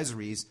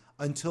advisories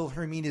until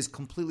Hermine is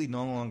completely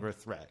no longer a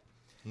threat.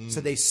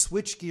 So they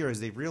switched gears.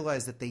 They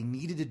realized that they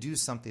needed to do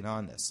something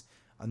on this.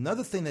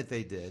 Another thing that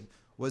they did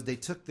was they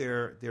took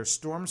their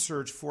storm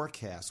surge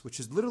forecast, which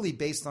is literally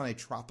based on a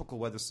tropical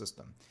weather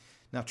system.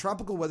 Now,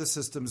 tropical weather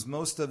systems,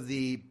 most of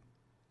the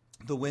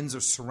winds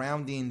are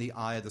surrounding the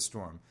eye of the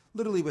storm,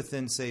 literally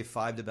within, say,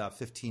 5 to about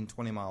 15,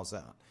 20 miles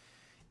out.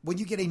 When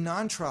you get a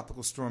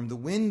non-tropical storm, the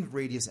wind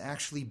radius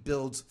actually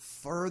builds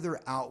further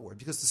outward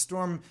because the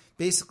storm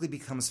basically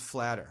becomes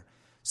flatter.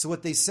 So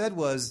what they said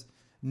was,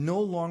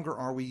 no longer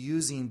are we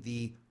using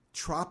the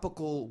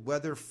tropical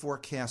weather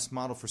forecast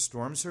model for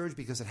storm surge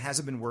because it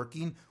hasn't been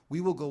working.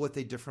 We will go with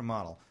a different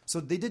model.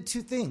 So they did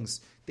two things.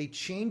 They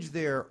changed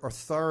their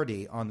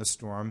authority on the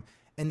storm,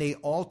 and they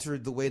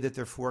altered the way that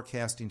they're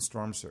forecasting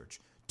storm surge.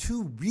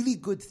 Two really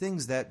good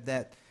things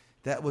that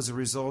was a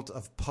result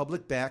of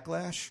public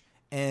backlash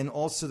and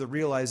also the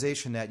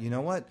realization that, you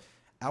know what,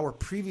 our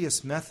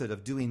previous method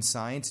of doing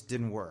science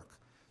didn't work.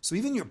 So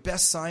even your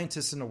best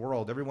scientists in the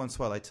world, every once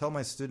in a while, I tell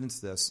my students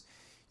this,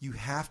 you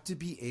have to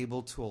be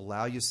able to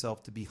allow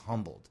yourself to be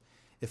humbled.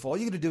 If all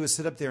you're going to do is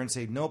sit up there and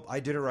say, nope, I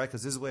did it right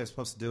because this is the way I'm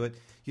supposed to do it,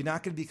 you're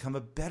not going to become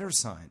a better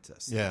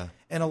scientist. Yeah.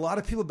 And a lot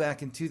of people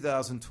back in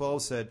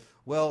 2012 said,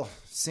 well,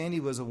 Sandy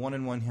was a 1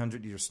 in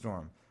 100-year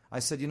storm. I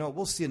said,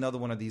 we'll see another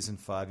one of these in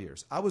 5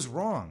 years. I was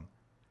wrong.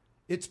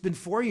 It's been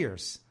 4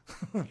 years.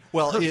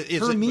 Well,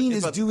 Hermine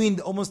is doing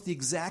almost the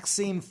exact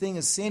same thing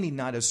as Sandy,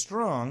 not as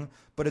strong,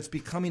 but it's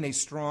becoming a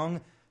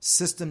strong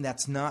system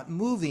that's not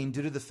moving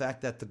due to the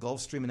fact that the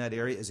Gulf Stream in that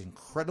area is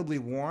incredibly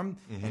warm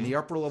and the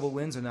upper level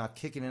winds are not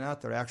kicking it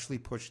out. They're actually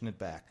pushing it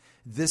back.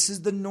 This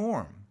is the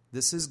norm.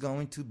 This is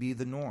going to be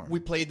the norm. We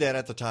played that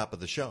at the top of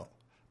the show.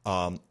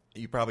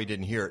 You probably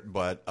didn't hear it,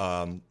 but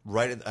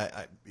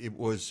it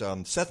was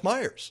Seth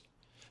Meyers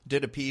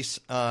did a piece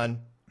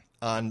on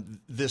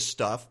this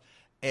stuff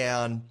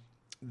and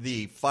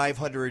the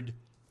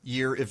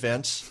 500-year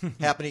events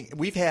happening.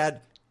 We've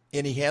had,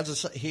 and he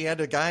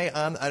had a guy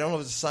on, I don't know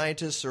if it's a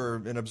scientist or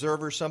an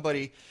observer,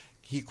 somebody,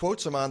 he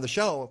quotes him on the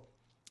show,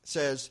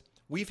 says,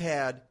 we've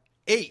had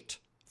 8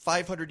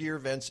 500-year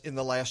events in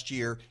the last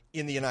year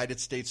in the United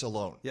States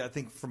alone. Yeah, I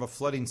think from a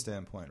flooding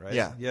standpoint, right?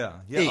 Yeah. Yeah.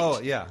 8. Oh,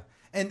 yeah.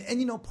 And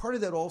part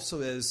of that also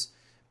is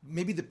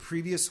maybe the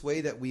previous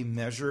way that we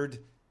measured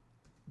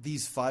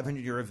these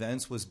 500-year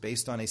events was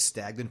based on a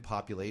stagnant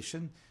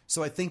population.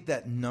 So I think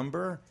that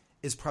number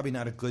is probably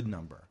not a good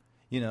number.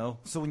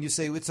 So when you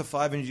say it's a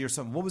 500-year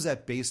something, what was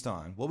that based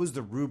on? What was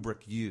the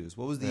rubric used?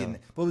 What was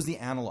the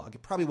analog?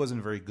 It probably wasn't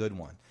a very good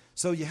one.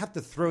 So you have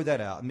to throw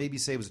that out and maybe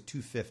say it was a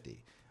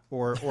 250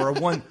 or a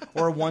 1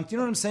 or a 1. You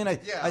know what I'm saying?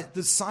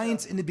 The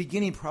science in the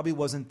beginning probably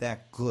wasn't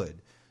that good.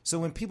 So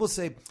when people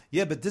say,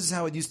 yeah, but this is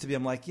how it used to be,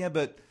 I'm like, yeah,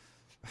 but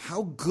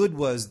how good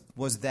was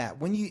that?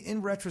 When you,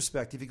 in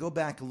retrospect, if you go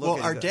back and look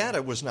at our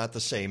data was not the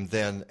same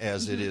then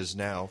as it is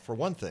now, for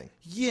one thing.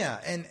 Yeah,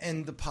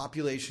 and the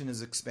population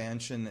is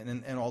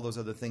expansion and all those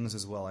other things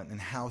as well, and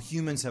how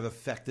humans have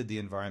affected the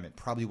environment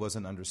probably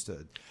wasn't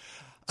understood.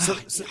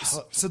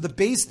 So the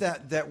base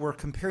that we're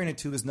comparing it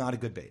to is not a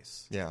good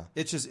base. Yeah.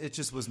 It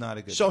just was not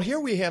a good So base. here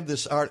we have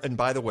this art, and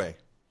by the way,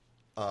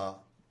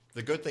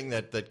 the good thing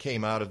that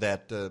came out of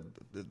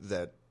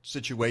that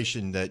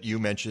situation that you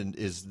mentioned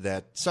is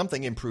that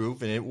something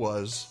improved, and it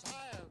was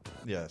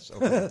yes,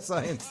 okay.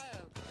 Science,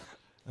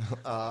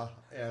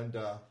 and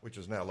which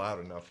is not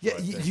loud enough. Yeah,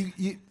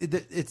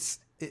 but,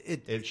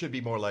 it should be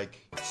more like.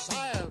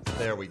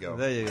 There we go.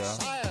 There you go.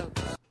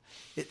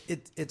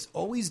 It's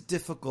always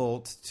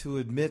difficult to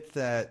admit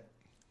that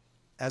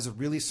as a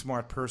really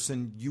smart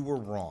person you were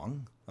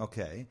wrong.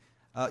 Okay,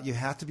 You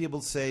have to be able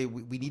to say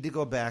we need to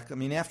go back. I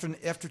mean,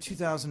 after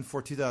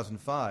 2004,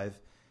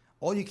 2005,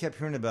 all you kept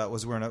hearing about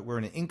was we're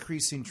in an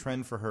increasing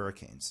trend for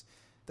hurricanes.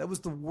 That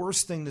was the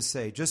worst thing to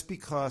say. Just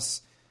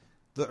because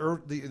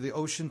the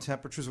ocean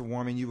temperatures are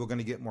warming, you were going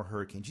to get more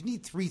hurricanes. You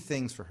need three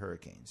things for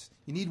hurricanes.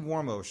 You need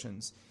warm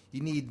oceans.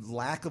 You need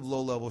lack of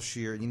low-level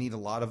shear. You need a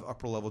lot of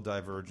upper-level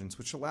divergence,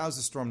 which allows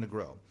the storm to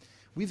grow.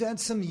 We've had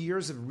some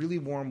years of really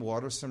warm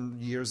water, some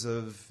years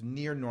of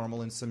near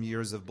normal, and some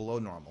years of below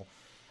normal.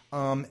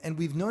 And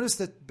we've noticed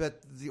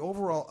that the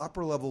overall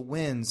upper-level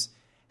winds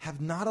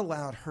have not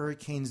allowed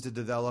hurricanes to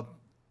develop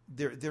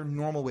their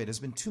normal way. There's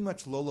been too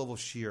much low-level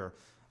shear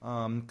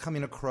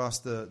coming across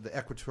the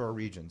equatorial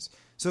regions.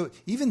 So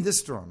even this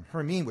storm,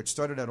 Hermine, which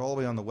started out all the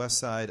way on the west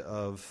side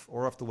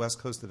or off the west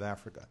coast of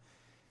Africa,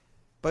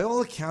 by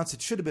all accounts,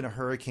 it should have been a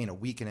hurricane a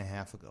week and a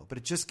half ago, but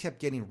it just kept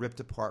getting ripped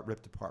apart.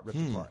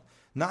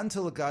 Not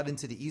until it got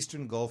into the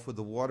eastern Gulf, where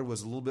the water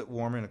was a little bit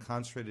warmer in a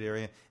concentrated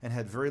area and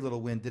had very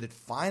little wind, did it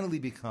finally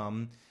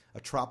become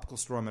a tropical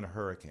storm and a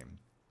hurricane.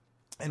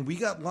 And we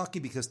got lucky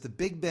because the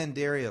Big Bend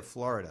area of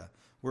Florida,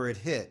 where it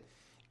hit,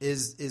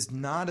 is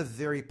not a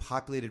very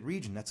populated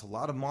region. That's a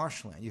lot of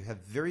marshland. You have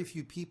very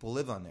few people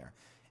live on there.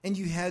 And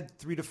you had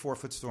 3 to 4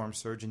 foot storm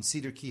surge, and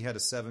Cedar Key had a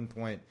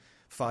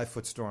 7.5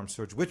 foot storm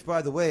surge, which,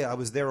 by the way, I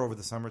was there over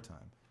the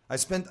summertime. I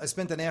spent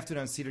an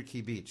afternoon on Cedar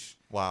Key Beach.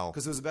 Wow.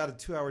 Because it was about a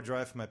 2-hour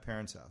drive from my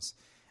parents' house.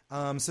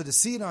 So to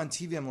see it on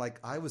TV, I'm like,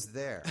 I was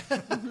there.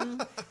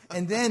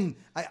 And then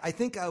I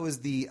think I was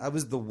the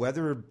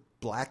weather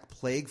black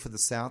plague for the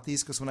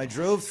Southeast, because when I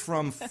drove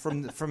from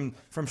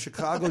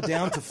Chicago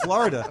down to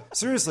Florida,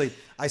 seriously,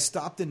 I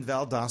stopped in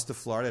Valdosta,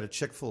 Florida at a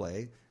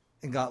Chick-fil-A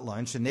and got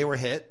lunch, and they were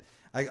hit.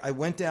 I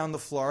went down to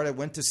Florida. I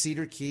went to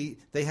Cedar Key.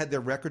 They had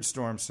their record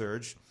storm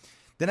surge.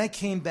 Then I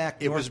came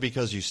back. It was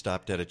because you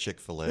stopped at a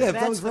Chick-fil-A. Yeah,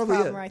 that's that was the probably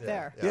problem it. right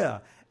there. Yeah.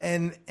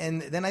 And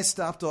then I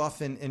stopped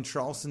off in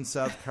Charleston,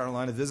 South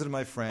Carolina, visited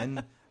my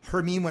friend.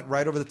 Hermine went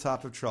right over the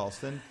top of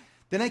Charleston.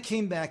 Then I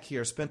came back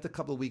here, spent a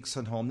couple of weeks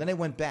at home. Then I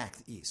went back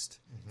east,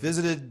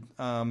 visited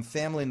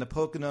family in the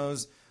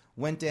Poconos,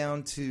 went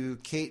down to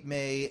Cape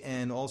May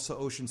and also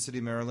Ocean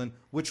City, Maryland,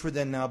 which were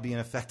then now being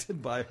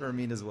affected by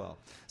Hermine as well.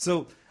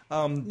 So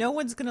no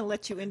one's going to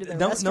let you into the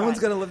restaurant. No one's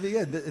going to let me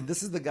in.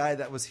 This is the guy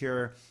that was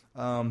here.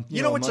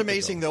 You know what's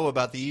amazing though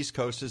about the East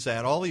Coast is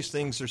that all these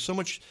things are so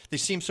much. They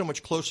seem so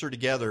much closer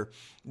together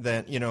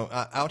than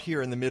out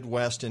here in the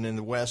Midwest and in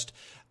the West.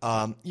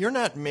 You're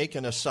not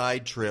making a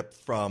side trip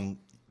from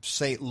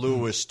St.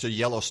 Louis to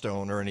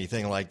Yellowstone or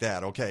anything like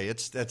that. Okay,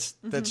 that's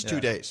 2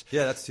 days.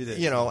 Yeah, that's 2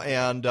 days.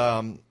 And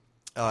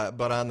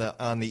but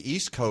on the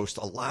East Coast,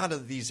 a lot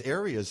of these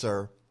areas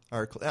are.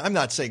 I'm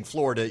not saying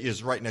Florida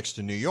is right next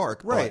to New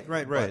York. Right.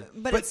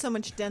 But it's so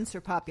much denser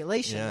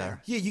population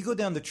there. Yeah, you go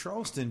down to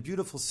Charleston,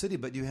 beautiful city,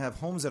 but you have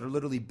homes that are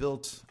literally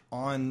built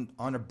on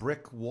a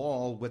brick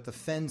wall with a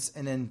fence,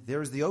 and then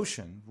there's the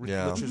ocean, which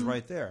is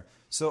right there.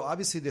 So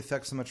obviously the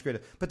effects are much greater.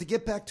 But to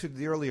get back to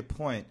the earlier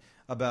point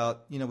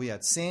about, we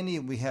had Sandy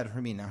and we had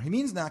Hermine. Now,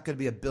 Hermine's not going to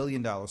be a $1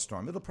 billion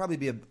storm. It'll probably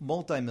be a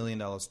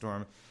multi-million-dollar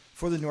storm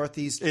for the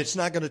Northeast. It's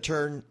not going to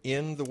turn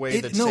in the way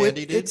that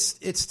Sandy did?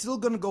 It's still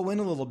going to go in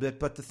a little bit,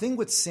 but the thing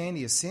with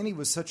Sandy is Sandy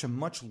was such a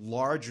much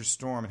larger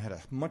storm and had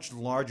a much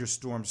larger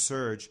storm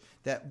surge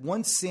that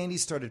once Sandy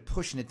started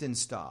pushing, it didn't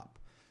stop.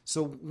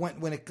 So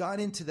when it got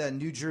into that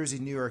New Jersey,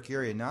 New York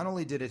area, not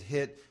only did it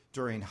hit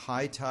during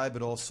high tide,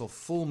 but also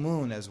full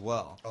moon as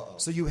well. Uh-oh.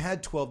 So you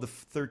had 12 to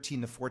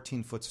 13 to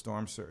 14-foot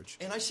storm surge.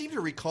 And I seem to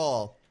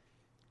recall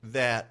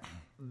that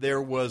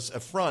there was a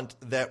front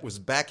that was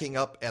backing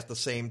up at the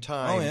same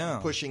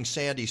time, pushing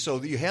Sandy.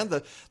 So you had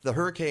the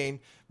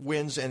hurricane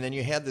winds, and then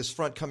you had this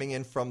front coming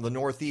in from the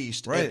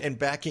northeast and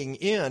backing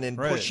in and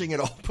pushing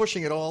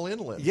it all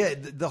inland. Yeah,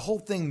 the whole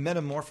thing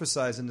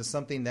metamorphosized into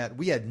something that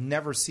we had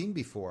never seen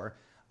before.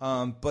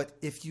 But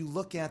if you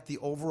look at the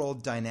overall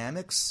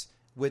dynamics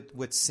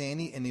with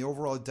Sandy and the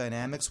overall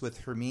dynamics with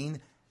Hermine,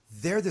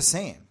 they're the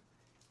same.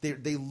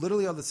 They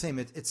literally are the same.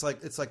 It's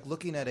like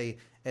looking at an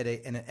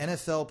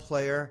NFL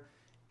player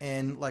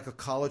and like a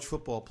college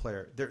football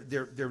player.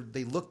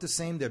 They look the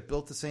same, they're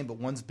built the same, but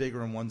one's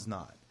bigger and one's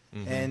not.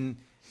 Mm-hmm.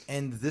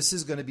 And this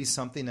is going to be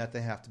something that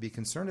they have to be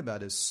concerned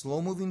about is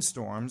slow-moving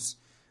storms,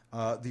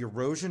 the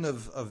erosion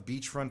of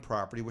beachfront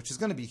property, which is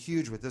going to be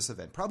huge with this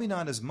event. Probably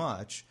not as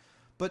much,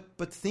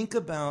 but think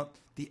about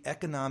the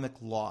economic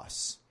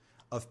loss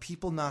of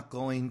people not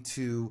going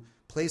to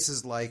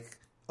places like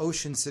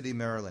Ocean City,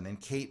 Maryland,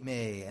 and Cape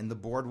May, and the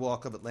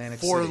boardwalk of Atlantic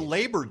City. For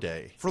Labor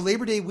Day. For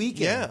Labor Day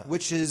weekend,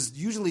 which is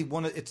usually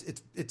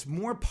it's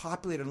more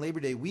populated on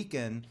Labor Day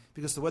weekend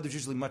because the weather's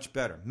usually much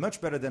better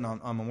than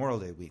on Memorial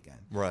Day weekend.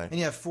 Right. And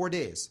you have 4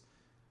 days,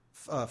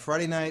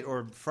 Friday night,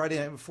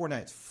 4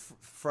 nights,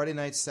 Friday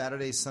night,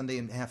 Saturday, Sunday,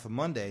 and half of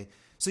Monday.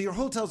 So your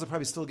hotels are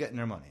probably still getting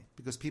their money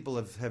because people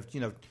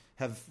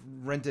have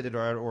rented it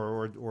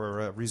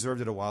or reserved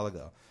it a while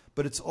ago.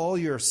 But it's all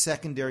your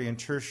secondary and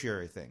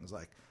tertiary things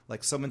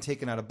like someone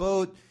taking out a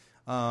boat,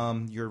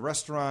 your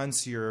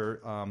restaurants, your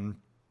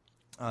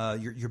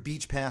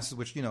beach passes,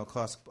 which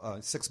cost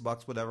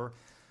 $6, whatever.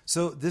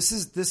 So this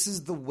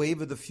is the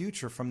wave of the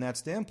future from that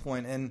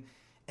standpoint.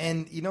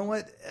 And you know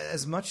what?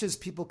 As much as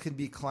people can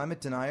be climate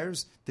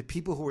deniers, the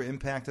people who were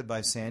impacted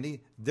by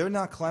Sandy, they're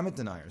not climate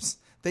deniers.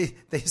 They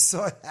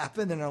saw it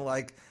happen and are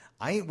like,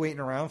 I ain't waiting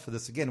around for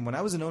this again. When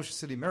I was in Ocean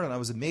City, Maryland, I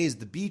was amazed.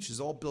 The beach is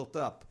all built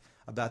up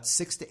about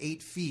 6 to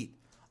 8 feet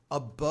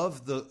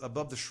above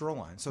the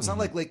shoreline. So it's not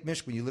like Lake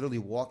Michigan. You literally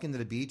walk into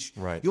the beach.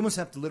 Right. You almost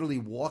have to literally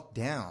walk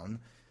down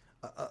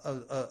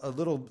a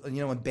little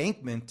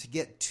embankment to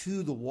get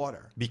to the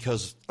water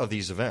Because of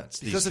these events.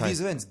 these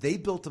events. They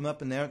built them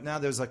up, and now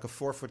there's like a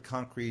 4-foot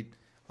concrete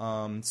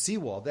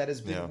seawall that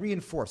has been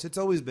reinforced. It's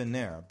always been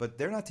there, but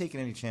they're not taking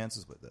any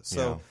chances with this.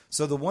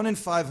 So the 1 in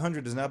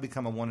 500 has now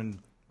become a 1 in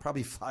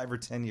probably 5 or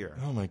 10 year.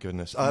 Oh my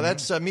goodness!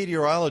 That's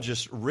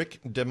meteorologist Rick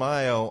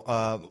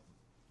DiMaio,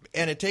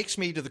 and it takes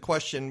me to the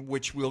question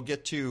which we'll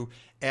get to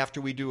after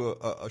we do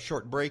a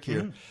short break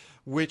here,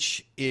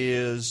 which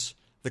is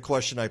the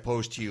question I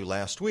posed to you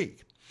last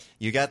week.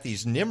 You got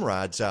these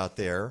nimrods out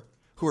there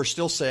who are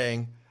still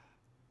saying,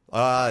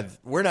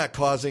 we're not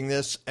causing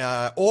this,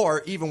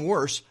 or even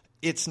worse,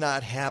 it's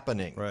not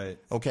happening. Right.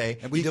 Okay?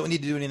 And we don't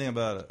need to do anything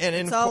about it. And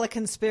It's all a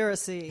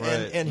conspiracy.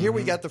 And here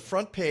we got the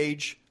front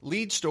page,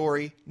 lead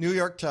story, New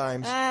York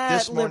Times.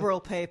 That liberal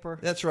paper.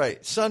 That's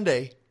right.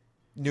 Sunday,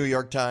 New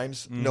York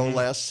Times, no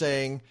less,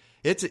 saying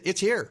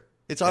it's here.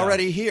 It's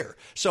already here.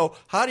 So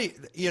how do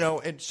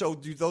and so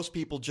do those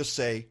people just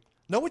say,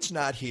 no, it's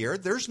not here.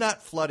 There's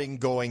not flooding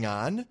going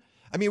on.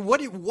 I mean,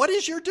 what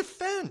is your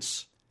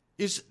defense?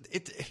 It's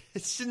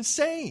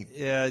insane.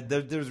 Yeah,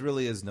 there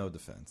really is no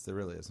defense. There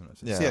really is no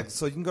defense. Yeah.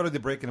 So you can go to the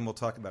break and we'll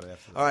talk about it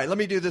after. All right, let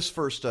me do this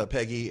first,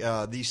 Peggy.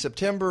 The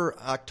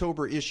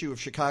September-October issue of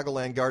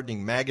Chicagoland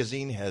Gardening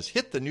Magazine has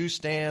hit the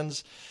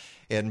newsstands,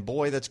 and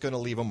boy, that's going to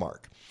leave a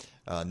mark.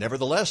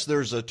 Nevertheless,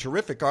 there's a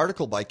terrific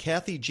article by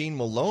Kathy Jean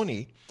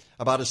Maloney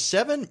about a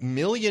 $7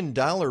 million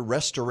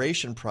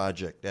restoration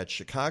project at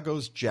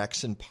Chicago's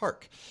Jackson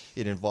Park.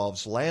 It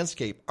involves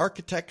landscape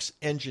architects,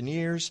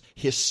 engineers,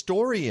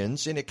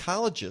 historians, and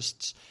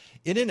ecologists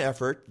in an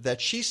effort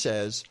that she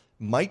says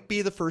might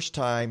be the first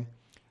time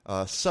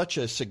such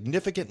a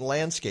significant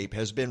landscape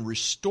has been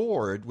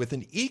restored with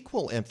an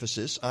equal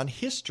emphasis on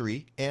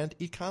history and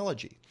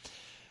ecology.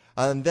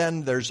 And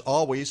then there's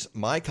always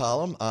my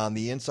column on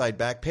the inside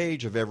back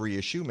page of every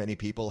issue. Many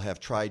people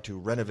have tried to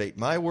renovate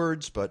my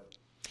words, but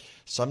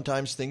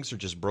sometimes things are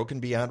just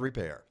broken beyond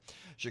repair.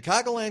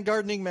 Chicagoland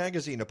Gardening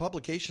Magazine, a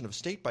publication of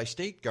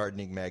state-by-state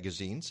gardening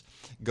magazines.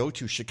 Go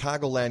to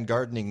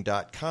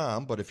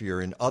chicagolandgardening.com, but if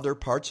you're in other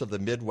parts of the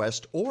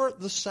Midwest or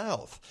the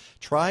South,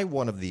 try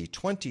one of the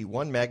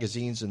 21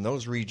 magazines in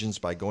those regions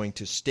by going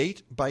to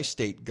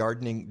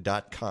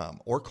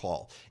statebystategardening.com or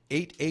call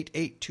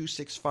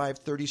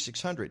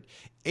 888-265-3600,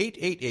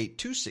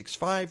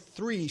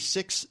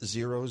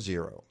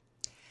 888-265-3600.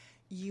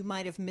 You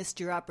might have missed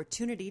your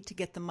opportunity to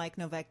get the Mike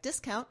Novak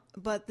discount,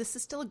 but this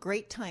is still a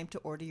great time to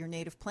order your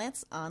native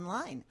plants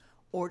online.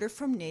 Order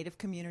from Native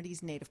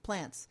Communities Native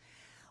Plants.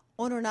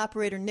 Owner and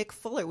operator Nick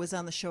Fuller was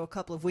on the show a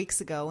couple of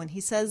weeks ago, and he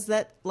says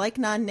that, like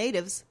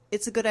non-natives,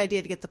 it's a good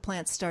idea to get the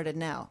plants started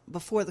now,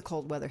 before the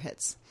cold weather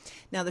hits.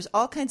 Now, there's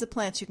all kinds of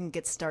plants you can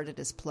get started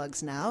as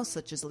plugs now,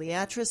 such as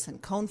liatris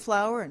and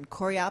coneflower and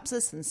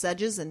coreopsis and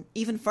sedges and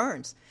even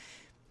ferns.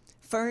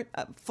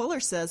 Fuller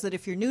says that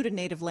if you're new to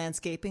native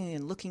landscaping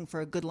and looking for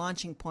a good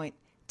launching point,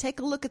 take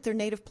a look at their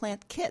native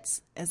plant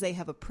kits, as they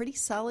have a pretty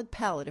solid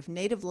palette of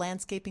native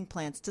landscaping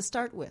plants to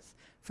start with,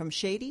 from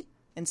shady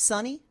and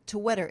sunny to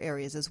wetter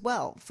areas as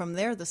well. From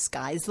there, the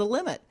sky's the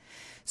limit.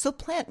 So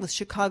plant with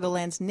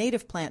Chicagoland's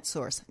native plant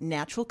source,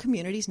 Natural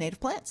Communities Native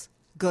Plants.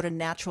 Go to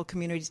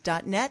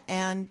naturalcommunities.net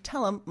and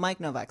tell them Mike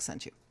Novak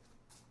sent you.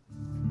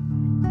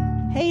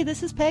 Hey,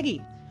 this is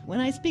Peggy. When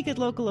I speak at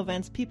local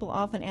events, people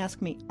often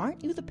ask me,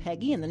 aren't you the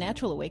Peggy in the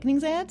Natural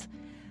Awakenings ads?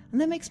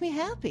 And that makes me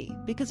happy,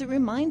 because it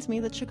reminds me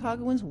that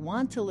Chicagoans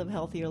want to live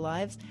healthier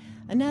lives,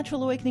 and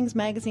Natural Awakenings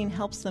magazine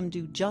helps them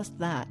do just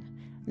that.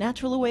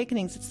 Natural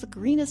Awakenings, it's the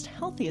greenest,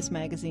 healthiest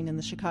magazine in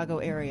the Chicago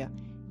area.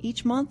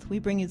 Each month, we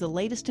bring you the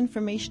latest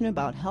information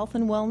about health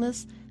and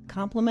wellness,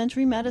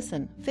 complementary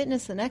medicine,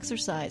 fitness and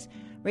exercise,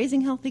 raising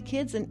healthy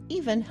kids, and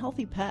even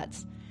healthy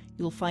pets.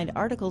 You'll find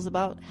articles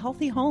about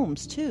healthy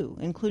homes, too,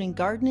 including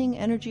gardening,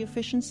 energy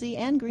efficiency,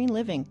 and green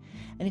living.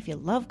 And if you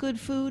love good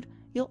food,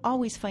 you'll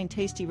always find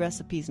tasty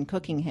recipes and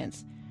cooking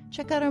hints.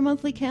 Check out our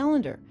monthly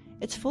calendar.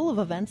 It's full of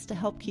events to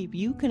help keep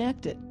you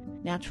connected.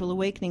 Natural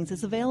Awakenings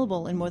is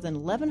available in more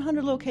than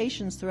 1,100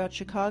 locations throughout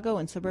Chicago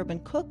and suburban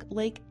Cook,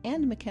 Lake,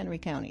 and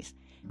McHenry counties.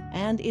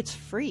 And it's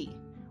free.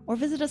 Or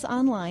visit us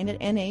online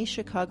at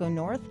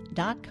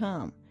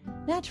nachicagonorth.com.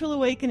 Natural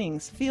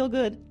Awakenings. Feel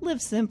good,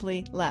 live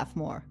simply, laugh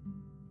more.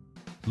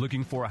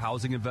 Looking for a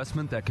housing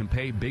investment that can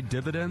pay big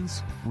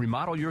dividends?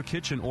 Remodel your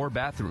kitchen or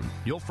bathroom.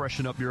 You'll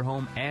freshen up your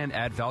home and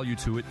add value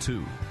to it,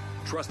 too.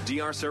 Trust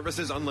DR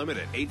Services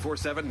Unlimited,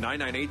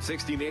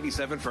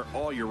 847-998-1687 for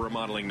all your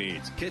remodeling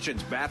needs.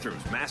 Kitchens,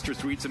 bathrooms, master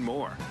suites, and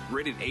more.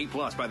 Rated A+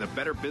 by the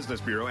Better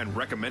Business Bureau and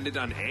recommended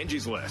on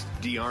Angie's List.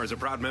 DR is a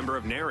proud member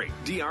of NARI.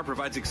 DR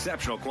provides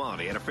exceptional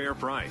quality at a fair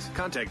price.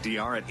 Contact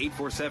DR at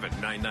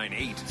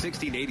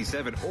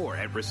 847-998-1687 or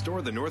at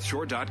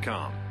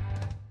restorethenorthshore.com.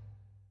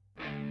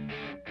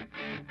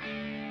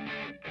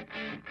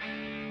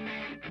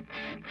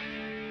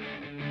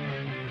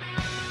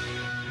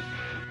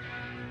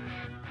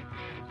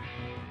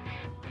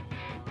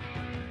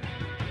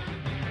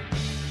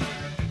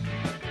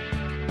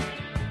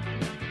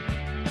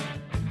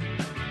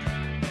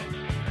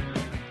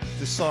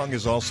 This song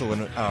is also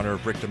in honor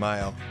of Rick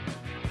DiMaio.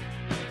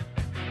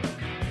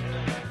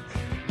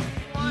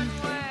 One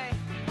way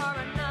or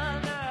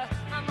another,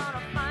 I'm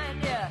gonna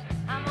find you.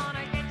 I'm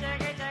gonna get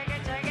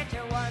you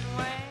one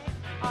way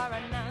or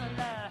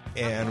another.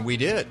 And we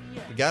did.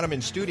 We got him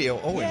in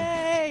studio. Oh,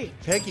 and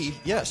Peggy,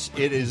 yes,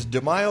 it is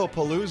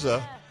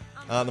DiMaio-Palooza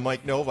on the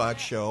Mike Novak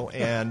Show.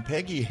 And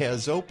Peggy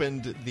has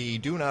opened the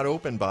Do Not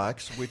Open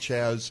box, which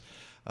has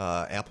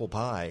apple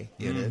pie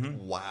in it.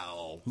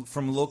 Wow.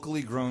 From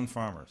locally grown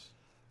farmers.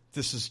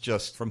 This is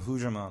just From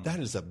Hoosier Mama. That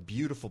is a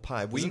beautiful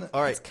pie. Isn't it?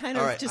 All right, It's kind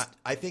all of right. just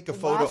I think a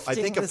photo. I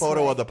wafting think a this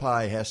photo way. of the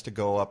pie has to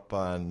go up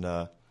on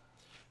the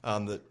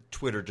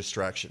Twitter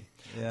distraction.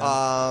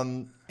 Yeah.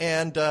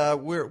 And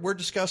we're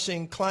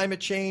discussing climate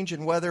change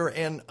and weather,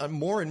 and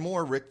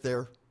more, Rick.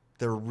 They're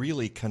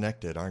really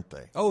connected, aren't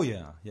they? Oh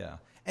yeah, yeah.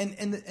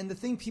 And the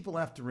thing people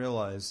have to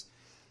realize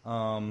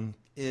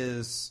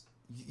is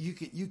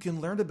you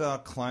can learn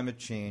about climate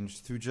change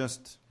through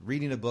just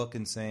reading a book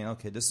and saying,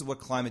 okay, this is what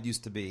climate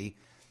used to be,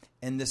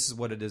 and this is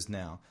what it is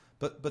now.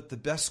 But the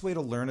best way to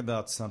learn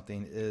about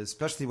something is,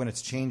 especially when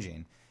it's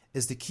changing,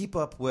 is to keep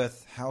up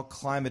with how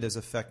climate is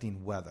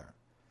affecting weather.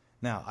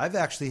 Now, I've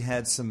actually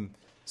had some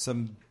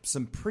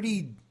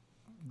pretty,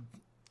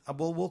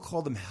 well, we'll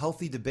call them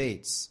healthy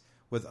debates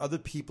with other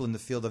people in the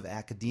field of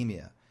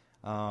academia.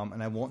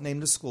 And I won't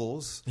name the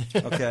schools,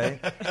 okay?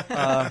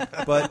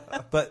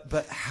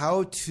 But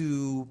how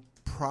to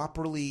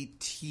properly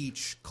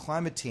teach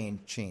climate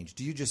change.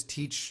 Do you just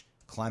teach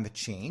climate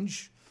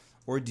change,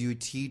 or do you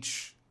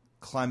teach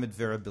climate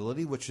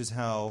variability, which is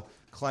how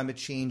climate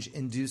change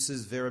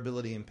induces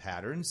variability in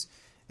patterns?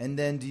 And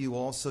then do you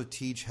also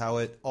teach how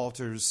it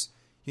alters,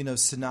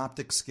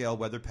 synoptic scale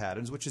weather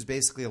patterns, which is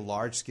basically a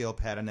large scale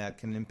pattern that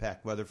can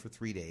impact weather for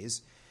 3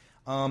 days?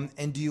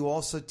 And do you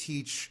also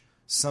teach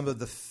some of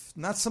the,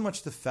 not so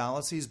much the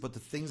fallacies, but the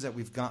things that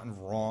we've gotten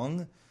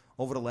wrong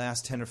over the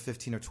last 10 or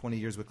 15 or 20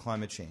 years with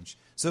climate change?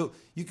 So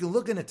you can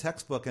look in a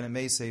textbook and it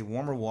may say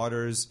warmer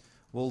waters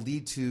will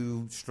lead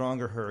to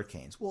stronger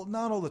hurricanes. Well,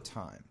 not all the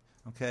time,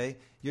 okay?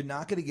 You're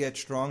not going to get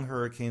strong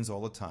hurricanes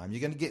all the time.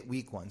 You're going to get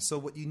weak ones. So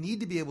what you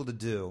need to be able to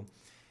do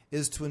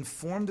is to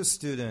inform the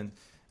student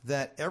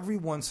that every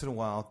once in a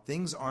while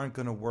things aren't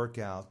going to work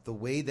out the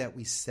way that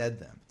we said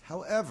them.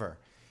 However,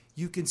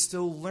 you can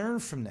still learn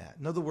from that.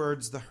 In other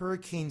words, the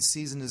hurricane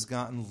season has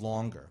gotten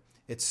longer.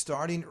 It's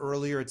starting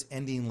earlier, it's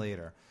ending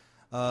later.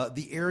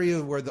 The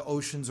area where the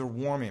oceans are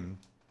warming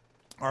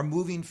are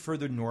moving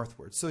further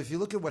northward. So if you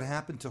look at what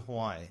happened to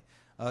Hawaii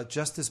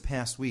just this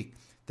past week,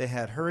 they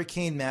had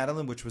Hurricane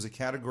Madeline, which was a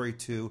Category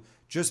 2,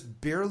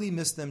 just barely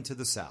missed them to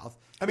the south.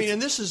 I mean,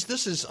 and this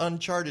is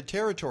uncharted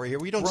territory here.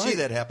 We don't see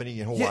that happening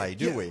in Hawaii,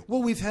 do we?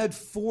 Well, we've had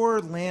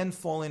 4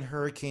 landfalling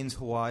hurricanes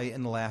Hawaii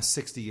in the last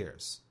 60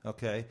 years,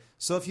 okay?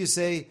 So if you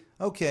say,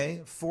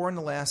 okay, 4 in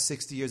the last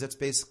 60 years, that's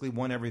basically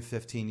 1 every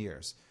 15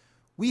 years.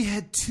 We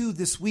had 2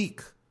 this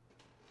week.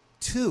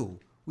 2.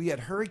 We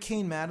had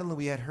Hurricane Madeline,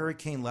 we had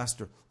Hurricane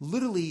Lester,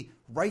 literally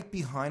right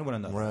behind one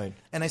another. Right.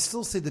 And I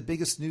still say the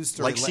biggest news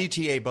story. Like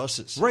CTA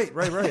buses. Right.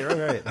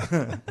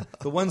 The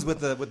ones with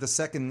the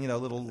second,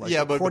 little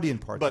accordion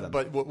part.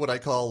 But what I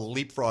call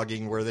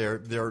leapfrogging, where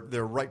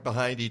they're right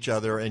behind each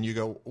other, and you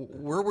go,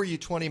 where were you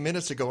 20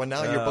 minutes ago, and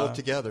now you're both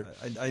together.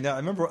 I know. I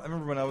remember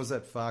when I was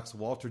at Fox,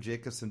 Walter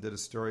Jacobson did a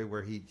story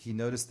where he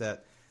noticed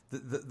that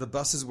the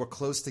buses were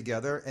close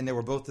together and they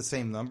were both the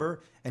same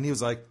number, and he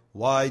was like,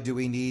 why do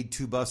we need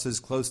 2 buses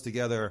close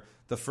together?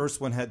 The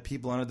first one had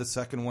people on it, the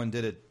second one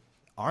did it.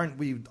 Aren't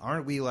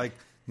we like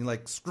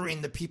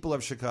screwing the people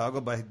of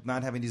Chicago by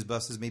not having these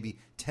buses maybe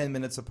 10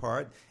 minutes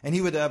apart? And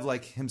he would have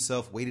like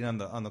himself waiting on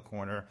the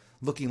corner,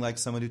 looking like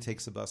someone who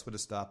takes a bus with a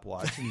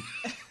stopwatch.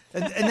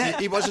 And that,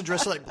 he wasn't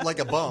dressed like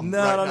a bum. No,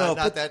 right? no,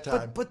 not that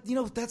time. But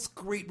that's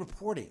great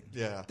reporting.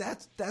 Yeah,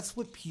 that's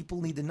what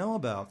people need to know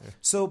about. Yeah.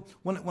 So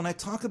when I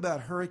talk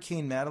about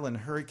Hurricane Madeline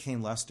and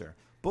Hurricane Lester,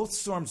 both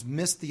storms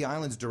missed the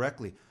islands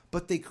directly,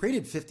 but they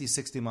created 50,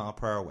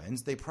 60-mile-per-hour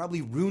winds. They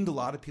probably ruined a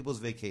lot of people's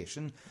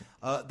vacation.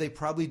 They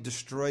probably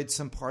destroyed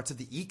some parts of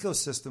the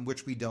ecosystem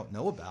which we don't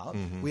know about.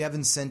 Mm-hmm. We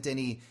haven't sent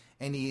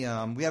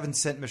we haven't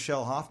sent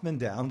Michelle Hoffman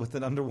down with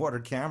an underwater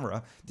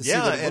camera to see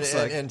what it looks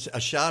like. And a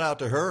shout out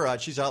to her.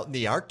 She's out in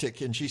the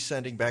Arctic, and she's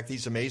sending back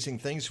these amazing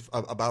things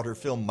about her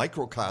film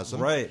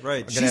Microcosm. Right.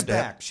 She's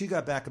back. She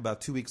got back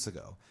about 2 weeks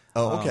ago.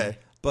 Oh, okay.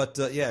 But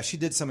she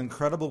did some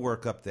incredible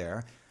work up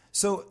there.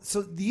 So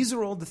these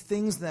are all the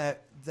things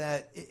that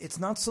it's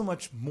not so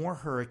much more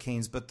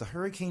hurricanes, but the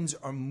hurricanes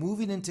are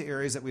moving into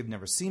areas that we've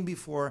never seen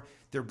before.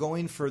 They're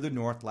going further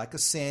north, like a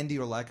Sandy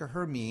or like a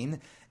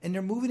Hermine, and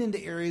they're moving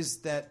into areas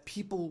that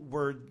people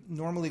were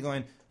normally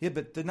going, yeah,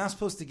 but they're not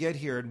supposed to get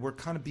here, and we're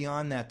kind of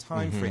beyond that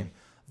time frame.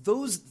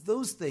 Those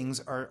things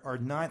are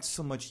not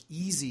so much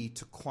easy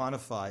to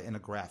quantify in a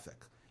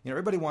graphic.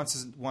 Everybody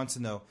wants to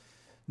know,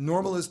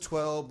 normal is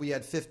 12, we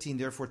had 15,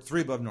 therefore it's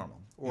 3 above normal.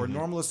 Or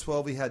normal is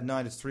 12, we had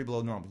 9, it's 3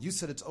 below normal. You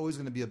said it's always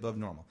going to be above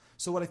normal.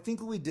 So what I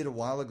think we did a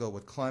while ago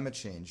with climate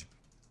change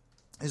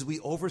is we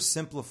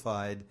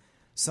oversimplified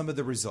some of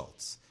the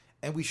results.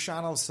 And we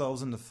shot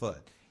ourselves in the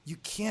foot. You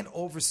can't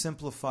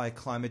oversimplify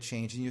climate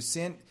change, and you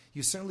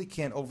certainly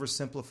can't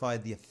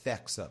oversimplify the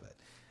effects of it.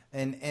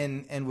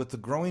 And with the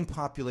growing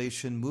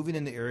population moving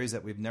into areas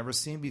that we've never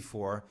seen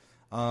before,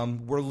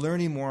 we're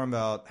learning more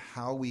about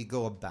how we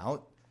go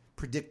about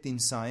predicting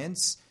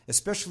science,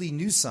 especially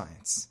new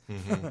science.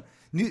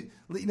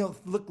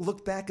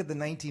 Look back at the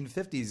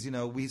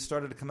 1950s. We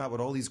started to come out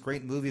with all these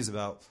great movies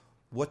about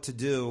what to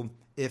do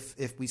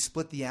if we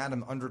split the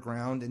atom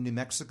underground in New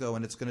Mexico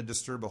and it's going to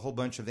disturb a whole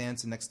bunch of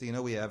ants, and next thing you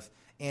know, we have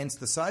ants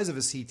the size of a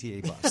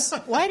CTA bus.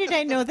 Why did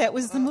I know that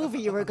was the movie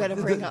you were going to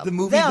bring up? The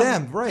movie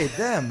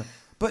Them.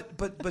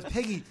 But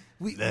Peggy,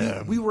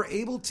 we were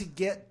able to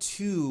get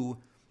to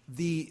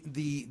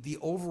the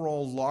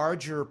overall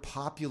larger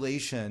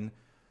population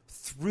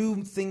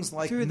through things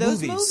like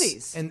those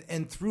movies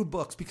and through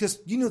books, because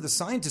the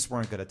scientists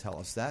weren't going to tell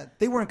us that.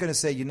 They weren't going to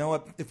say,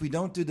 what, if we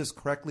don't do this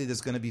correctly,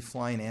 there's going to be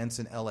flying ants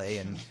in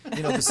LA and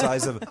the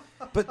size of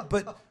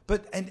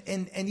but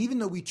even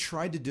though we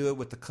tried to do it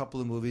with a couple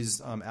of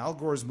movies, Al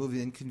Gore's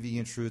movie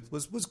Inconvenient Truth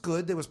was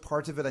good. There was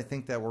parts of it I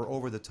think that were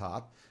over the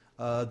top.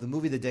 The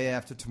movie The Day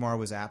After Tomorrow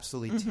was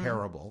absolutely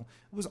terrible.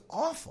 It was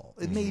awful.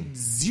 It made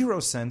zero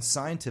sense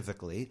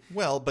scientifically.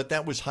 Well, but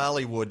that was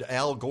Hollywood.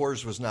 Al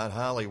Gore's was not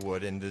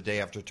Hollywood, and The Day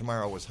After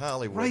Tomorrow was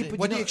Hollywood. Right, but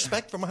what do you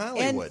expect from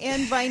Hollywood?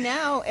 And by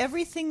now,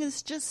 everything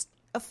is just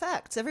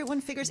effects. Everyone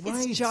figures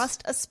it's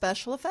just a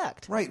special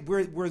effect. Right,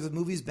 where the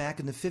movies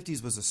back in the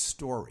 50s was a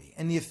story,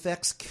 and the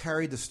effects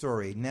carried the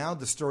story. Now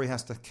the story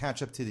has to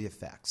catch up to the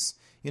effects,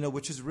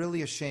 which is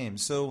really a shame.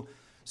 So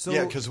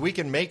yeah, because we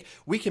can make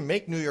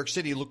New York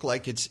City look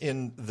like it's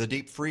in the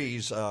deep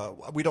freeze.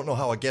 We don't know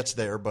how it gets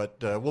there, but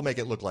we'll make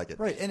it look like it.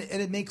 Right, and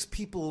it makes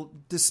people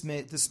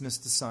dismiss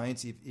the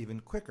science even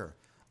quicker.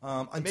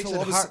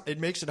 It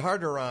makes it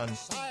harder on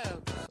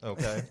science.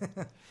 Okay.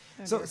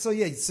 So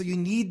you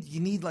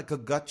need like a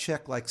gut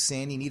check like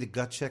Sandy, you need a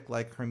gut check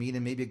like Hermine,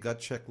 and maybe a gut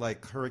check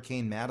like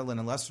Hurricane Madeline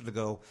and Lester to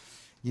go,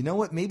 you know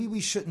what? Maybe we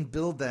shouldn't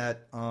build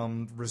that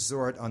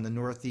resort on the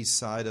northeast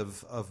side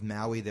of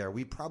Maui there.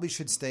 We probably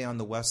should stay on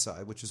the west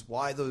side, which is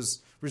why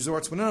those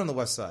resorts went on the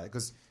west side,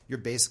 because you're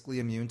basically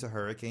immune to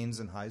hurricanes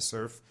and high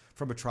surf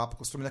from a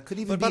tropical storm. That could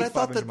even be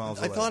 500 miles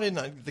away. I thought in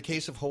the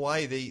case of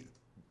Hawaii, they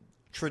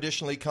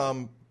traditionally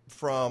come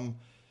from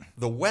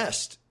the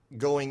west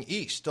going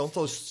east. Don't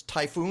those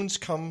typhoons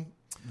come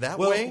that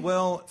way?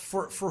 Well,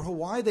 for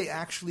Hawaii, they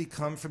actually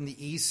come from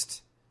the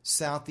east,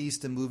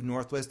 southeast, and move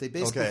northwest. They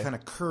basically kind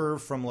of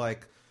curve from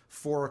like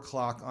 4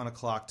 o'clock on a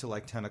clock to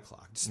like 10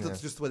 o'clock.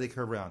 Just the way they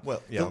curve around.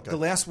 Well, the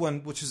last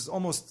one, which is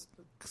almost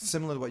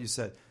similar to what you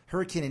said,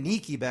 Hurricane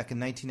Iniki back in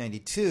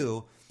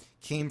 1992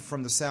 came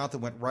from the south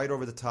and went right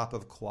over the top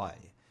of Kauai.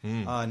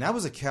 And that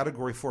was a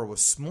Category 4. It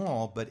was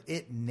small, but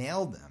it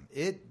nailed them.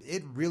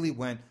 It really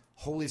went,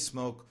 holy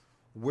smoke,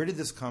 where did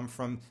this come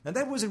from? Now,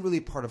 that wasn't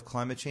really part of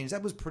climate change.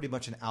 That was pretty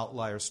much an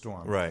outlier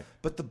storm. Right.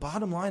 But the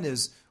bottom line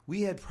is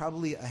we had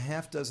probably a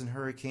half dozen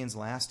hurricanes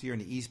last year in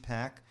the East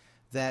Pac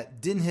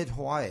that didn't hit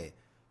Hawaii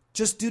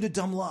just due to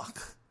dumb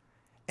luck.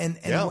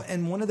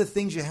 And one of the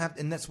things you have,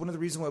 and that's one of the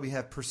reasons why we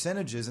have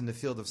percentages in the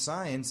field of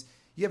science,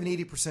 you have an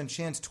 80%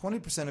 chance,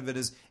 20% of it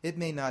is it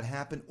may not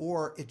happen,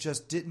 or it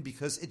just didn't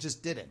because it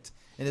just didn't.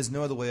 And there's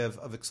no other way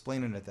of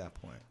explaining it at that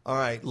point. All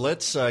right,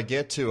 let's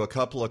get to a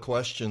couple of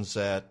questions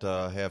that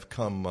have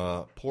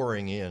come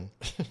pouring in.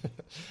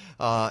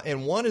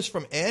 And one is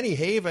from Annie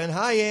Haven.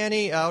 Hi,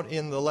 Annie, out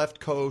in the left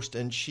coast.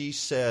 And she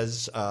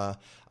says,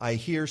 I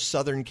hear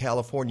Southern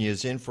California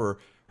is in for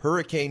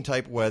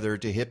hurricane-type weather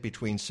to hit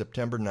between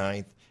September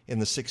 9th and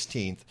the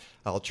 16th.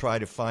 I'll try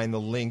to find the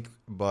link,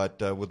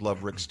 but would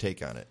love Rick's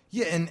take on it.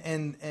 Yeah,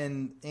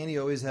 and Annie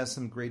always has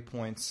some great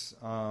points.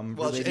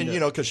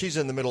 Because she's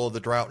in the middle of the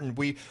drought, and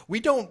we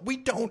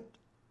don't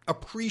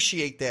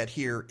appreciate that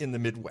here in the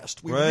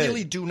Midwest. We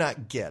really do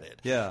not get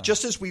it. Yeah.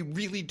 Just as we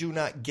really do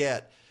not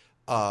get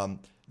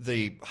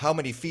the how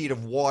many feet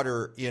of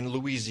water in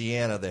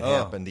Louisiana that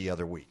happened the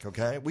other week.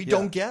 Okay, we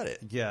don't get it.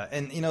 Yeah,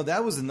 and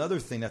that was another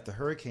thing that the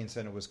Hurricane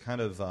Center was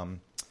kind of.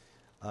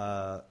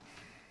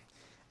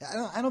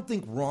 I don't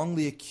think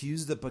wrongly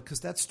accused it,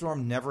 because that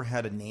storm never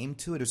had a name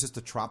to it. It was just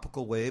a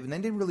tropical wave, and they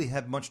didn't really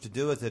have much to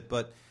do with it.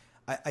 But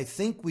I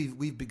think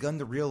we've begun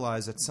to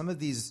realize that some of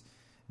these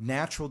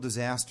natural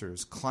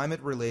disasters,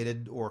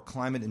 climate-related or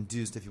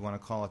climate-induced, if you want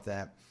to call it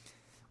that,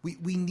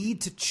 we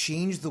need to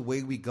change the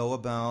way we go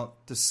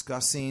about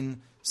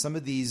discussing some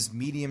of these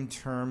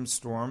medium-term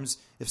storms,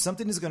 if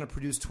something is going to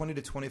produce 20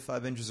 to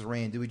 25 inches of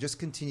rain, do we just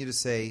continue to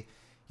say,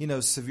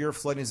 severe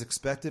flooding is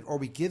expected, or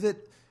we give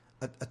it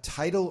a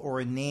title or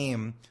a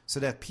name so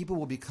that people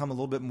will become a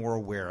little bit more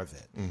aware of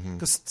it?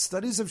 Because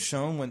studies have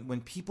shown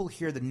when people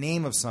hear the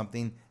name of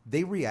something,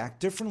 they react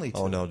differently to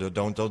it. Oh, no,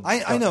 don't.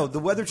 I know. The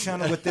Weather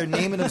Channel with their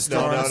naming of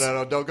storms.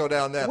 No, don't go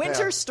down that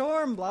Winter path.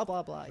 storm, blah,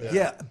 blah, blah.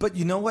 Yeah, but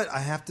you know what? I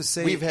have to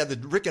say...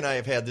 Rick and I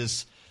have had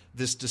this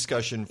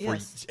discussion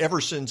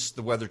ever since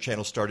the Weather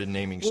Channel started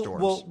naming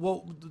storms.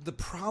 Well, the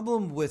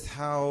problem with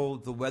how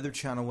the Weather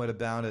Channel went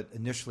about it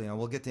initially, and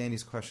we'll get to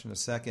Andy's question in a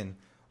second,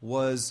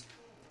 was...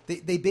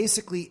 They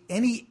basically,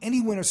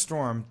 any winter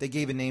storm, they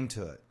gave a name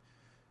to it.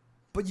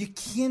 But you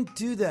can't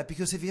do that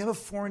because if you have a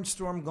 4-inch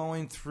storm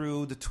going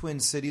through the Twin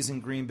Cities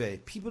in Green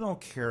Bay, people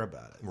don't care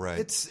about it. Right.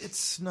 It's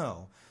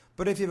snow.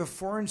 But if you have a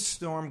 4-inch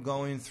storm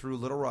going through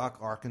Little Rock,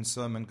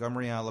 Arkansas,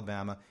 Montgomery,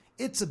 Alabama,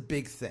 it's a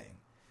big thing.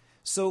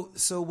 So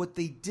what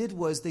they did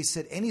was they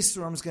said any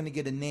storm's going to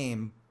get a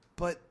name,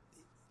 but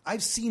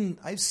I've seen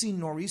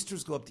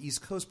nor'easters go up the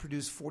East Coast,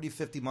 produce 40,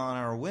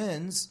 50-mile-an-hour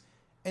winds,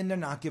 and they're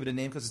not given a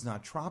name because it's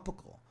not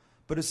tropical.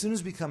 But as soon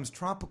as it becomes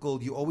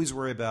tropical, you always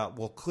worry about,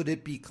 well, could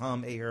it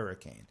become a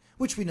hurricane?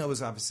 Which we know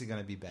is obviously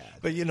going to be bad.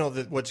 But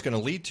that what's going to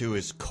lead to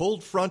is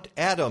cold front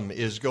Adam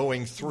is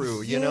going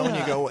through, and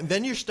you go, and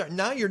then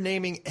now you're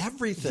naming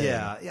everything.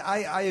 Yeah,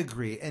 I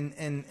agree.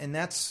 And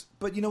that's,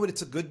 but you know what,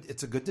 it's a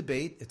good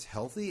debate. It's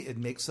healthy. It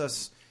makes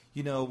us,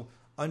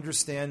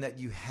 understand that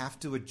you have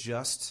to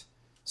adjust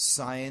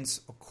science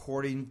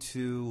according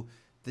to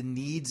the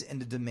needs and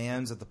the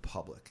demands of the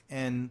public.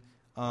 And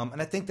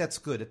I think that's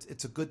good.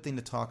 It's a good thing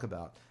to talk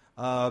about.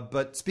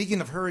 But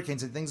speaking of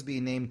hurricanes and things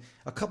being named,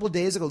 a couple of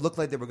days ago it looked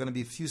like there were going to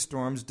be a few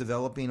storms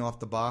developing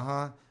off the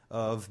Baja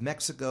of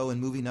Mexico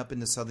and moving up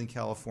into Southern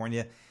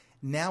California.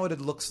 Now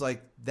it looks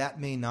like that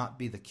may not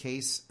be the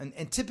case.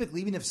 And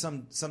typically, even if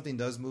something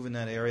does move in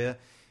that area,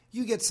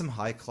 you get some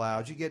high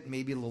clouds, you get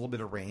maybe a little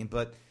bit of rain,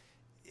 but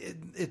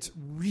it's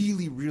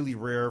really, really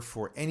rare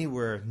for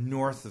anywhere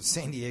north of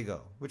San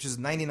Diego, which is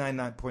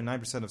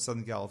 99.9% of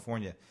Southern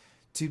California,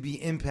 to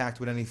be impacted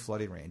with any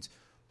flooding rains.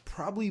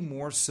 Probably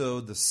more so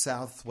the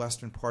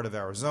southwestern part of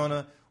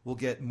Arizona will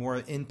get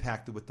more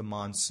impacted with the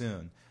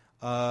monsoon.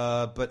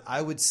 But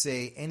I would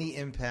say any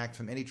impact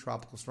from any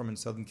tropical storm in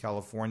Southern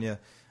California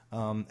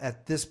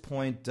at this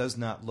point does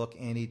not look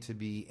to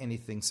be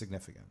anything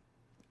significant.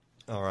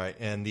 All right.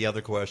 And the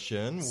other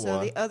question?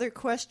 So the other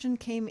question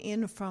came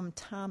in from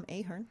Tom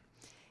Ahern.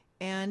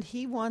 And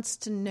he wants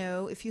to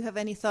know if you have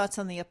any thoughts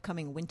on the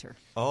upcoming winter.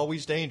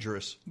 Always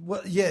dangerous.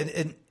 Well, yeah,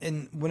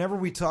 and whenever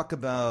we talk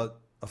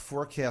about a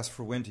forecast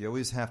for winter, you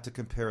always have to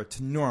compare it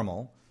to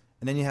normal,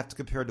 and then you have to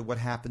compare it to what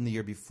happened the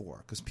year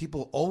before, because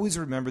people always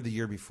remember the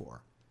year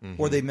before,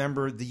 or they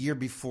remember the year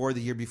before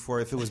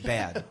if it was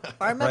bad.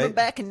 I remember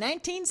back in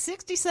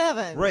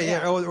 1967. Right,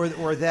 yeah,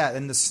 or that,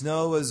 and the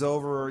snow was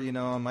over,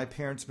 and my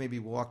parents maybe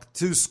walked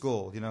to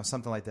school,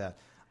 something like that.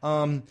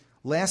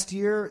 Last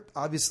year,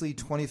 obviously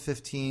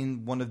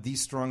 2015, one of the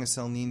strongest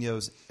El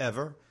Niños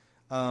ever.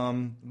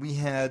 We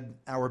had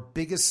our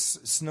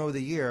biggest snow of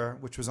the year,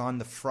 which was on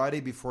the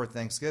Friday before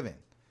Thanksgiving.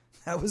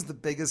 That was the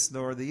biggest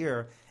snow of the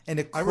year.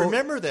 And I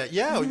remember that.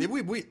 Yeah,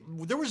 we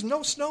there was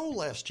no snow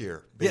last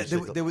year.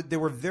 Basically. Yeah, there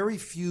were very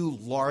few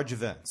large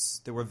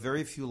events.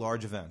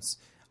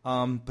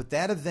 But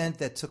that event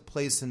that took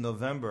place in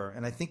November,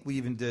 and I think we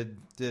even did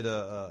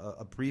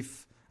a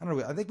brief. I don't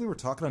know. I think we were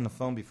talking on the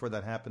phone before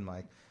that happened,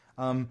 Mike.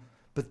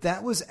 But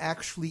that was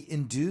actually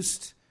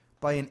induced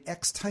by an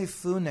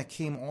ex-typhoon that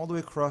came all the way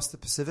across the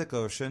Pacific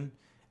Ocean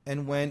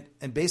and went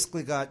and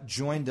basically got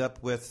joined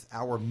up with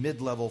our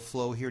mid-level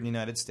flow here in the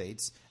United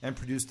States and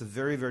produced a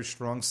very, very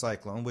strong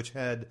cyclone, which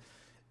had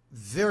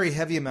very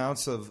heavy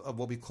amounts of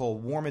what we call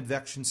warm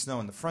advection snow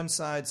on the front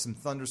side, some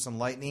thunder, some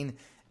lightning,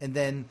 and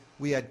then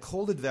we had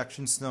cold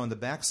advection snow on the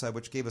backside,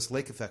 which gave us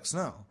lake effect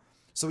snow.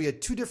 So we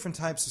had two different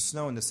types of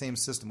snow in the same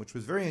system, which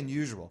was very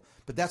unusual.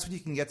 But that's what you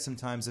can get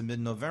sometimes in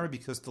mid-November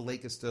because the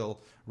lake is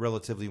still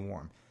relatively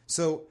warm.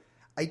 So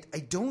I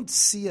don't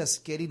see us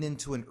getting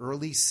into an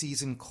early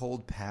season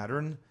cold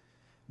pattern,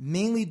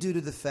 mainly due to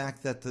the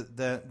fact that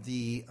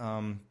the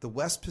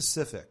West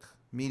Pacific,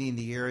 meaning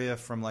the area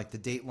from like the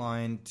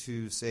Dateline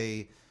to,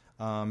 say,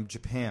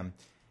 Japan,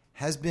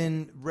 has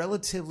been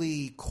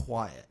relatively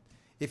quiet.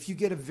 If you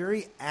get a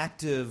very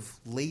active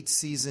late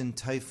season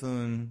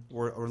typhoon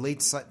or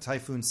late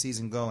typhoon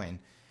season going,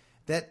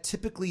 that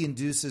typically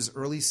induces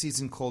early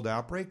season cold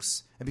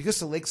outbreaks. And because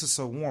the lakes are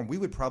so warm, we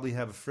would probably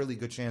have a fairly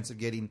good chance of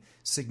getting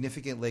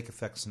significant lake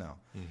effect snow.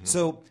 Mm-hmm.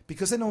 So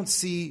because I don't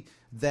see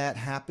that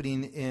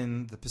happening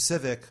in the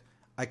Pacific,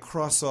 I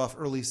cross off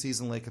early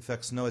season lake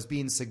effect snow as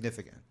being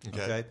significant.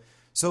 Okay?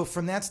 So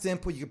from that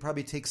standpoint, you could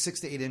probably take 6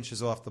 to 8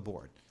 inches off the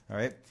board. All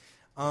right.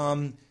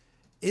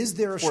 Is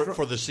there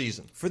for the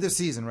season? For the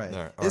season,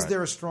 right. All Is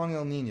there a strong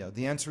El Niño?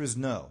 The answer is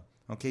no.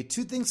 Okay,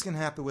 two things can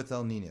happen with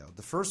El Niño.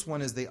 The first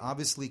one is they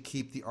obviously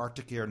keep the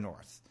Arctic air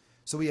north.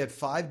 So we had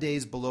 5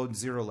 days below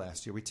zero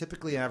last year. We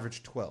typically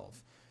average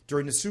 12.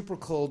 During the super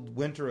cold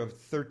winter of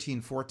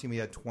 13-14, we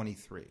had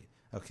 23.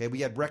 Okay,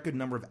 we had record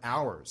number of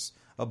hours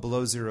of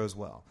below zero as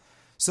well.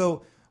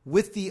 So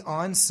with the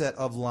onset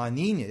of La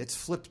Nina, it's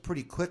flipped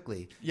pretty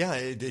quickly. Yeah,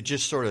 it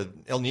just sort of,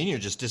 El Nino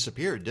just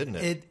disappeared, didn't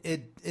it?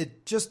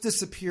 It just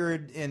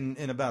disappeared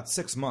in about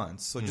 6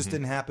 months, so it just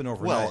didn't happen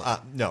overnight.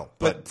 Well, no.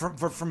 But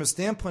from a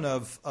standpoint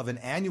of an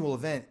annual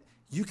event,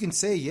 you can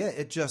say, yeah,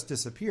 it just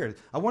disappeared.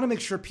 I want to make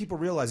sure people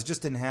realize it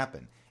just didn't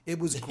happen. It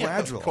was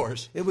gradual. Of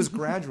course. It was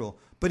gradual.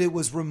 But it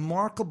was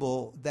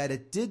remarkable that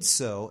it did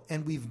so,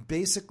 and we've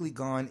basically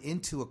gone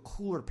into a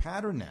cooler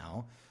pattern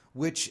now,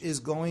 which is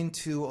going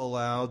to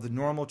allow the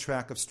normal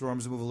track of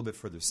storms to move a little bit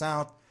further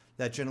south.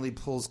 That generally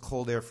pulls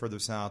cold air further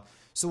south.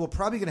 So we're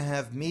probably going to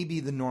have maybe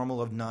the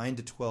normal of 9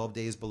 to 12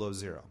 days below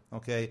zero.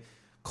 Okay,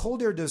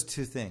 cold air does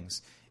two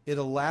things. It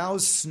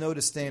allows snow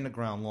to stay in the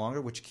ground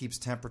longer, which keeps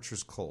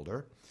temperatures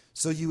colder.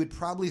 So you would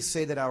probably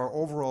say that our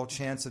overall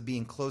chance of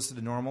being closer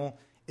to normal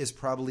is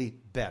probably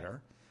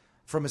better.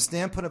 From a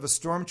standpoint of a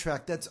storm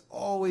track, that's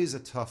always a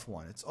tough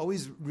one. It's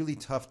always really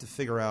tough to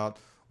figure out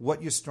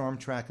what your storm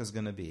track is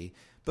going to be.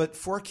 But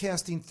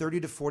forecasting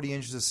 30 to 40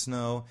 inches of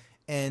snow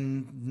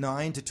and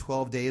 9 to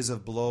 12 days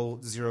of below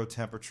zero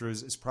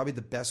temperatures is probably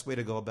the best way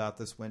to go about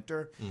this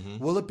winter.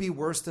 Will it be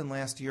worse than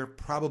last year?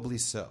 Probably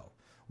so.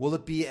 Will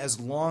it be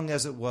as long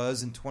as it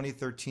was in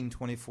 2013,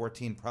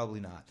 2014? Probably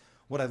not.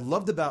 What I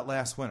loved about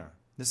last winter,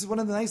 this is one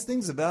of the nice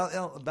things about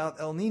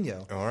El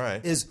Nino, All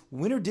right. is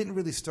winter didn't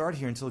really start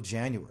here until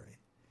January.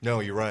 No,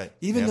 you're right.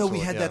 Even though we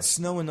Absolutely, had yeah. that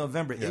snow in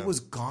November, Yeah. it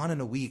was gone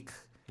in a week.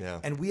 Yeah.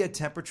 And we had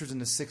temperatures in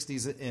the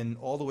 60s in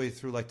all the way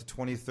through like the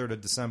 23rd of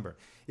December.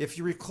 If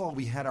you recall,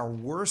 we had our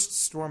worst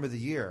storm of the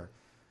year.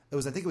 I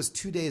think it was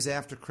 2 days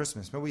after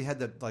Christmas. Remember we had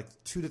that like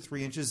 2 to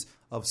 3 inches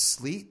of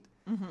sleet?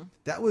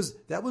 That was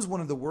one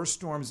of the worst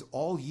storms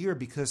all year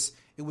because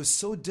it was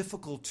so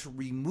difficult to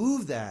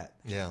remove that.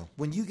 Yeah.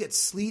 When you get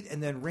sleet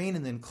and then rain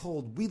and then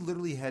cold, we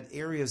literally had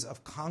areas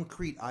of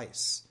concrete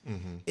ice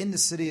in the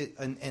city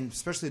and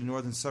especially the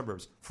northern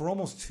suburbs for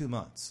almost 2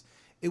 months.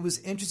 It was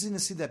interesting to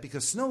see that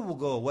because snow will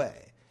go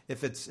away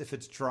if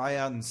it's dry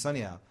out and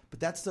sunny out, but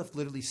that stuff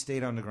literally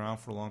stayed on the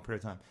ground for a long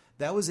period of time.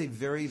 That was a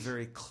very,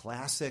 very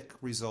classic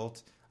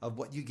result of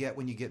what you get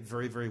when you get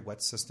very, very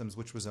wet systems,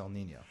 which was El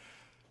Nino.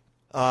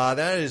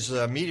 That is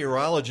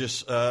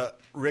meteorologist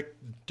Rick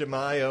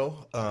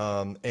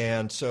DiMaio.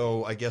 And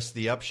so I guess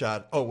the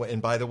upshot. Oh,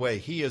 and by the way,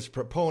 he is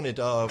proponent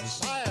of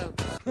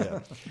science.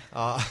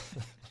 Yeah.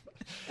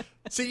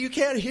 See, you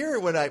can't hear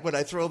it when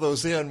I throw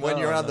those in when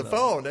you're on the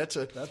phone. That's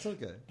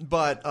okay.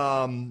 But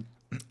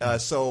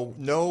so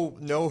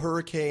no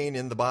hurricane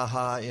in the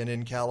Baja and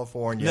in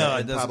California. No,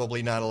 and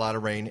probably not a lot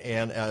of rain,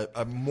 and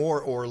a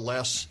more or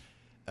less.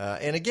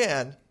 And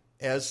again,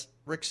 as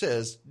Rick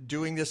says,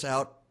 doing this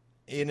out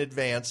in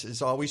advance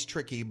is always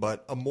tricky,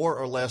 but a more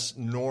or less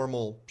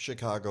normal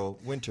Chicago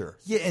winter.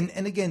 Yeah,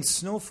 and again,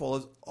 snowfall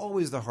is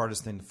always the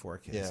hardest thing to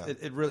forecast. Yeah.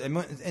 It really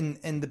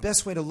and the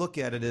best way to look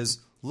at it is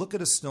look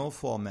at a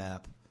snowfall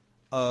map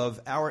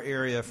of our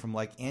area from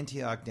like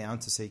Antioch down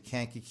to say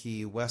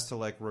Kankakee, west to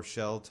like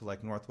Rochelle to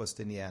like northwest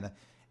Indiana.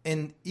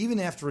 And even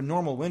after a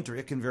normal winter,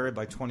 it can vary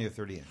by 20 or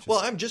 30 inches. Well,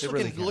 I'm just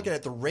really looking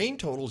at the rain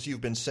totals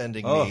you've been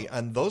sending me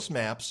on those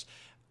maps.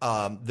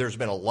 There's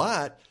been a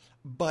lot,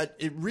 but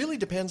it really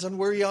depends on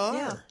where you are.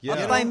 Yeah. Yeah.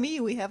 Up by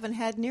me, we haven't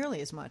had nearly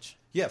as much.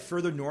 Yeah,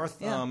 further north,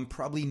 Yeah.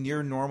 probably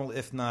near normal,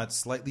 if not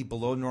slightly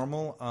below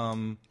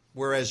normal.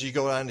 Whereas you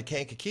go down to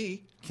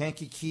Kankakee,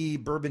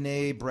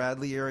 Bourbonnais,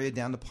 Bradley area,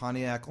 down to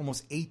Pontiac,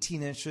 almost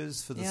 18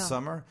 inches for the Yeah.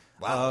 summer.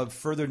 Wow.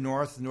 Further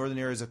north, the northern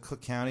areas of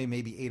Cook County,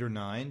 maybe 8 or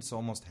 9, so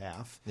almost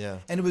half. Yeah.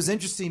 And it was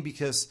interesting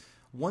because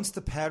once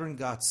the pattern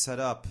got set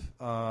up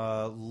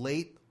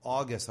late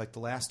August, like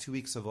the last 2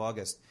 weeks of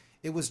August,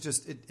 it was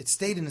just it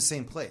stayed in the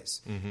same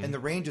place, and the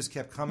rain just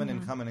kept coming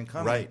and coming and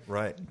coming.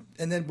 Right.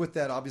 And then with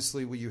that,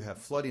 obviously, you have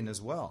flooding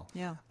as well.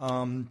 Yeah.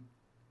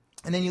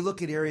 And then you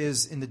look at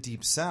areas in the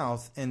deep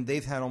south, and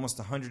they've had almost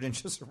 100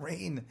 inches of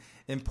rain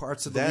in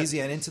parts of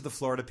Louisiana into the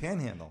Florida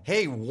Panhandle.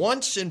 Hey,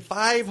 once in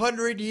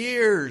 500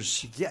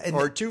 years,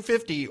 or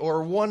 250,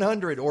 or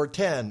 100, or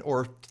 10,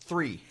 or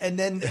 3. And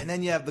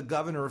then you have the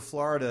governor of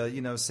Florida,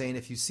 saying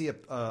if you see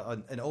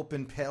an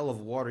open pail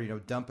of water,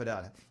 dump it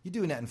out. You're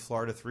doing that in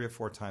Florida 3 or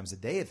 4 times a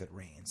day if it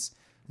rains.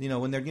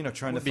 When they're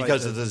trying to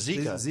because fight of the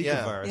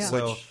Zika virus. Yeah.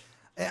 So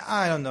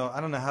I don't know. I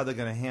don't know how they're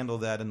going to handle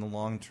that in the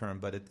long term,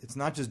 but it's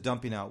not just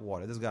dumping out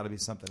water. There's got to be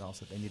something else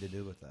that they need to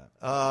do with that.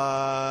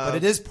 But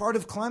it is part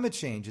of climate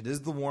change. It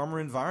is the warmer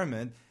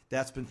environment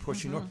that's been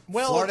pushing north.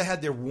 Well, Florida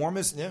had their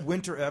warmest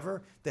winter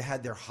ever. They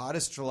had their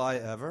hottest July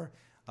ever.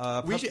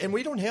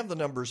 We don't have the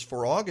numbers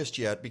for August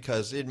yet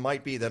because it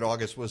might be that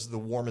August was the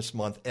warmest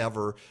month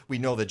ever. We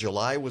know that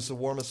July was the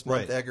warmest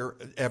month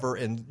ever,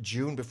 and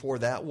June before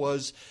that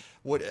was.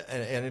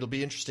 and it'll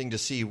be interesting to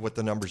see what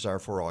the numbers are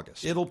for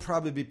August. It'll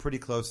probably be pretty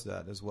close to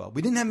that as well.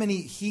 We didn't have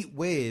many heat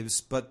waves,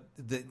 but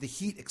the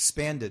heat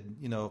expanded,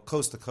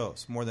 coast to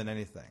coast more than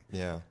anything.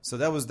 Yeah. So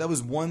that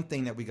was one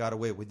thing that we got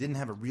away with. We didn't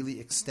have a really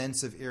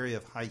extensive area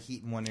of high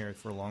heat in one area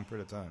for a long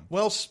period of time.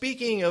 Well,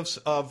 speaking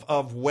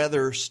of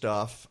weather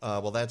stuff,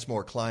 that's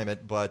more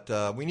climate,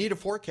 but we need a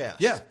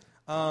forecast. Yeah.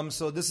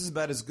 So this is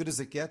about as good as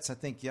it gets. I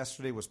think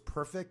yesterday was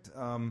perfect.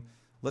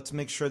 Let's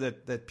make sure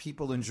that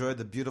people enjoy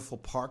the beautiful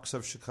parks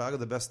of Chicago.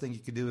 The best thing you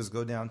could do is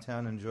go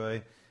downtown and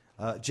enjoy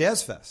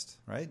Jazz Fest,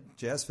 right?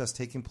 Jazz Fest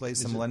taking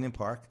place in Millennium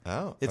Park.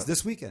 Oh. It's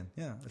this weekend.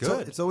 Yeah.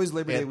 Good. It's always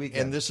Labor Day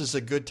weekend. And this is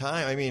a good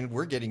time. I mean,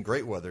 we're getting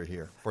great weather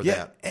here for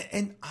that.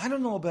 And I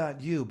don't know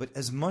about you, but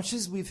as much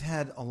as we've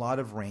had a lot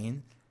of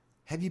rain,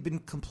 have you been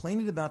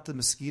complaining about the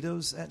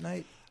mosquitoes at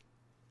night?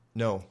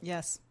 No.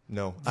 Yes.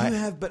 No. You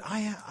have, but I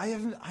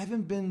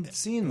haven't been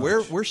seeing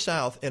much. We're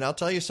south, and I'll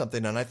tell you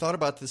something, and I thought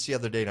about this the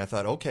other day, and I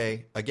thought,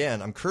 okay,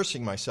 again, I'm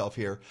cursing myself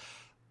here.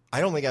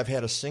 I don't think I've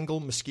had a single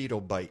mosquito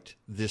bite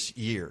this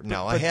year.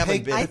 Now, I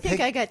haven't been. I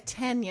think I got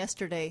 10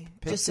 yesterday,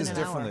 Picks just in is an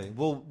differently. hour.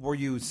 Well, were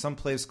you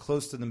someplace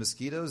close to the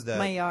mosquitoes?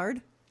 My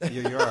yard.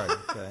 Your yard,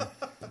 okay.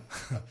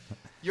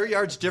 Your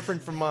yard's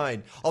different from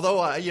mine.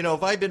 Although,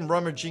 if I'd been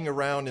rummaging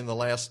around in the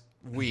last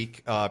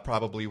week,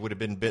 probably would have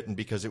been bitten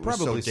because it was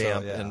Probably so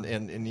so, damp, yeah.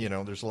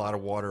 and there's a lot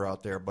of water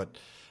out there. But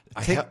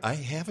I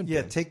haven't.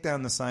 Yeah, been. take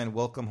down the sign,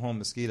 "Welcome home,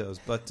 mosquitoes."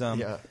 But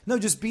Yeah. no,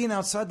 just being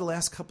outside the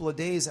last couple of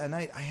days at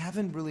night, I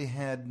haven't really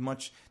had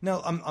much.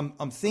 No,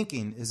 I'm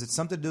thinking, is it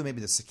something to do?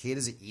 Maybe the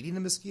cicadas are eating the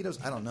mosquitoes.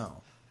 I don't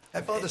know.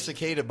 I found a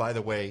cicada, by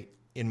the way,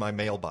 in my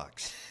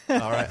mailbox.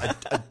 All right,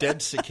 a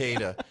dead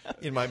cicada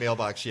in my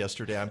mailbox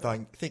yesterday.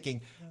 I'm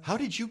thinking, how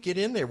did you get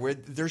in there? Where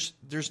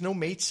there's no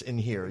mates in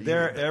here.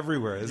 They're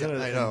everywhere, isn't it?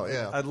 I know.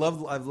 Yeah, I've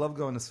loved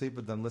going to sleep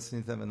with them,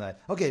 listening to them at night.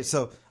 Okay,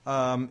 so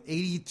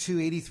 82,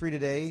 83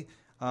 today,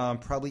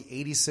 probably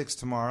 86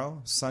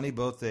 tomorrow. Sunny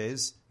both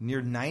days.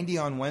 Near 90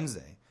 on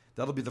Wednesday.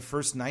 That'll be the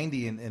first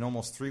 90 in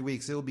almost 3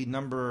 weeks. It'll be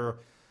number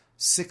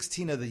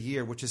 16 of the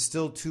year, which is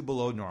still 2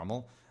 below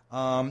normal.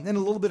 And a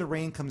little bit of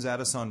rain comes at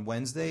us on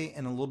Wednesday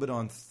and a little bit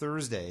on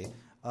Thursday.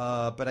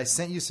 But I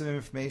sent you some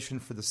information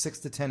for the 6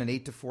 to 10 and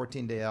 8 to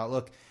 14 day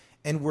outlook.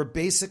 And we're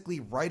basically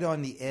right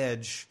on the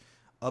edge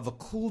of a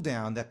cool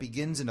down that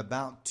begins in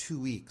about 2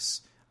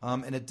 weeks.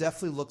 And it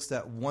definitely looks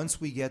that once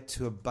we get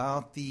to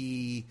about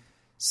the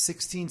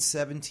 16th,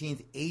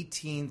 17th,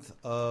 18th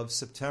of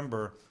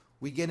September,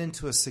 we get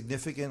into a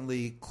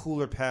significantly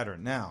cooler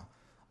pattern. Now,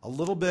 a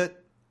little bit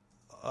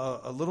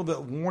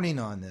warning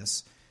on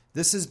this.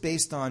 This is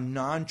based on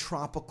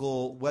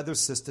non-tropical weather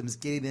systems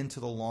getting into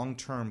the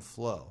long-term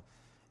flow.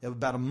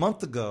 About a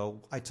month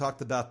ago, I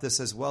talked about this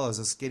as well as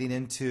us getting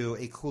into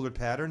a cooler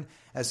pattern.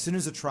 As soon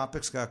as the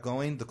tropics got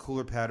going, the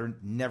cooler pattern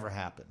never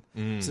happened.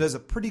 So there's a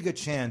pretty good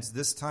chance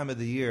this time of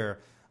the year,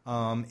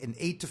 an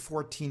 8 to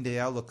 14 day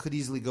outlook could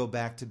easily go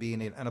back to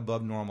being an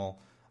above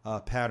normal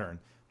pattern.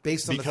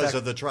 Based on because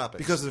of the tropics.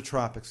 Because of the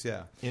tropics,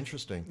 yeah.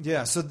 Interesting.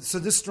 Yeah, so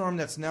this storm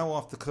that's now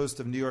off the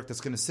coast of New York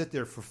that's going to sit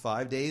there for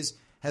 5 days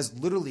has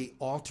literally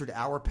altered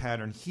our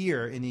pattern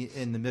here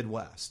in the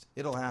Midwest.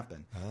 It'll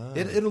happen.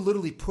 It'll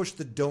literally push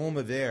the dome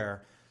of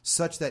air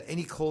such that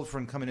any cold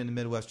front coming in the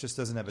Midwest just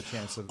doesn't have a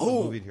chance of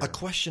moving here. A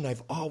question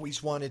I've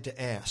always wanted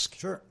to ask.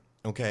 Sure.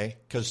 Okay,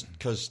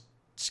 because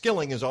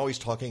Skilling is always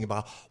talking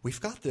about,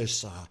 we've got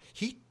this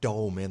heat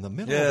dome in the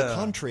middle of the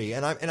country.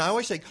 And I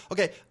always think,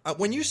 okay,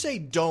 when you say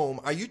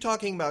dome, are you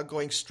talking about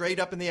going straight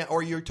up in the air,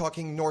 or you're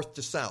talking north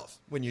to south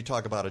when you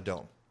talk about a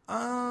dome?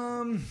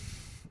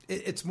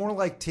 It's more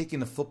like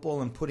taking a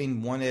football and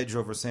putting one edge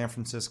over San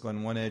Francisco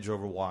and one edge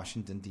over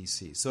Washington,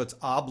 D.C. So it's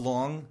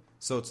oblong,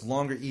 so it's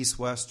longer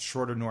east-west,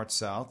 shorter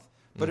north-south.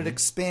 But it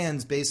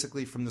expands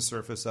basically from the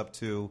surface up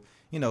to,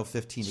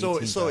 15,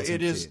 18,000 So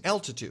it is feet.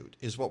 altitude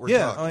is what we're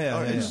Yeah, talking. oh, yeah,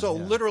 All right, yeah, so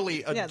yeah.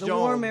 literally a the dome.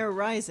 warm air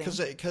rising.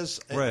 Because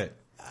Right.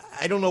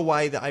 I don't know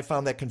why I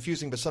found that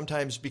confusing, but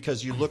sometimes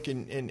because you look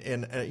in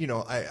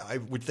I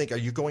would think, are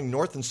you going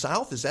north and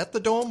south? Is that the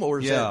dome, or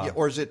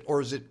is it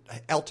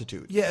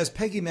altitude? Yeah, as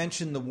Peggy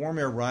mentioned, the warm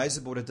air rises,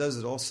 but what it does,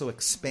 it also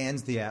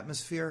expands the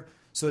atmosphere.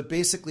 So it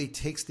basically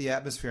takes the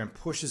atmosphere and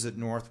pushes it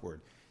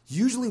northward.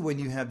 Usually when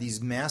you have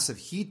these massive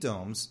heat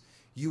domes,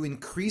 you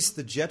increase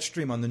the jet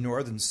stream on the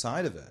northern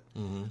side of it.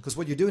 Because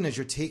what you're doing is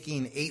you're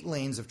taking 8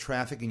 lanes of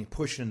traffic and you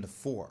push it into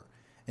 4.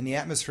 And the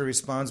atmosphere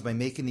responds by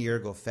making the air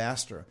go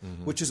faster,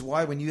 which is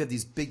why when you have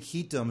these big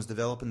heat domes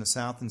develop in the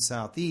south and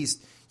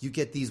southeast, you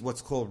get these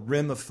what's called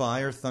rim of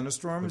fire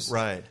thunderstorms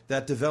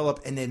that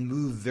develop and then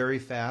move very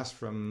fast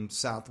from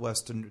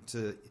southwest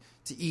to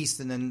east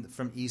and then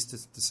from east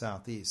to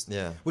southeast.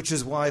 Yeah. Which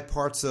is why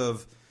parts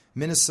of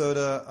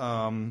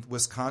Minnesota,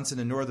 Wisconsin,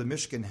 and northern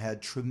Michigan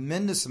had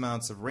tremendous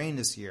amounts of rain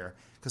this year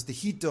because the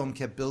heat dome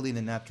kept building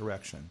in that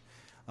direction.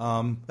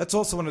 That's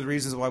also one of the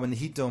reasons why when the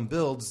heat dome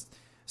builds,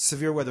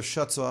 severe weather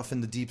shuts off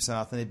in the deep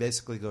south and they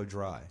basically go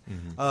dry.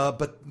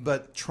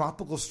 But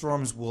tropical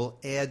storms will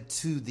add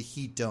to the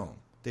heat dome.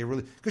 They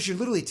really, because you're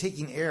literally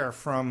taking air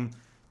from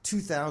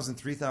 2,000,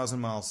 3,000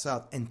 miles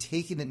south and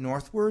taking it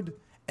northward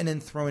and then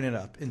throwing it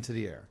up into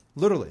the air.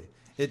 Literally.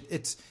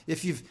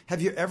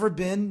 Have you ever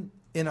been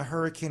in a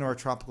hurricane or a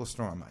tropical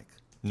storm, Mike?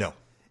 No.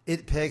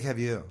 Peg, have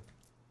you?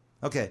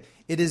 Okay.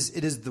 It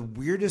is the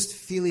weirdest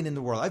feeling in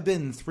the world. I've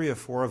been in 3 or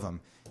 4 of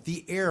them.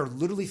 The air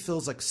literally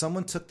feels like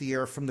someone took the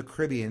air from the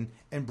Caribbean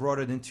and brought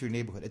it into your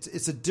neighborhood.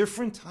 It's a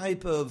different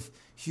type of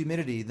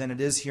humidity than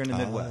it is here in the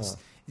Midwest.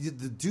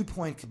 The dew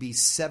point could be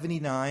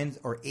 79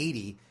 or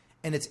 80,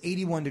 and it's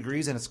 81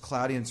 degrees, and it's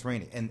cloudy, and it's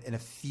rainy, and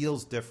it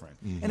feels different.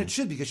 And it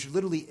should, because you're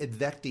literally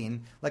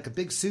ejecting like a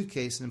big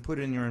suitcase and put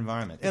it in your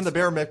environment. And the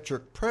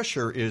barometric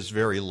pressure is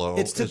very low.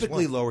 It's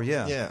typically lower,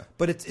 yeah. Yeah.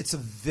 But it's a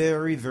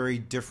very, very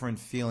different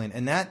feeling,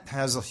 and that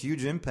has a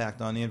huge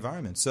impact on the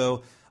environment.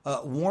 So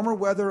warmer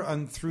weather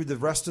through the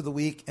rest of the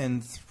week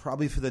and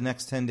probably for the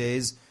next 10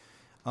 days.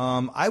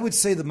 I would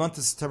say the month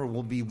of September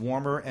will be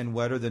warmer and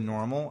wetter than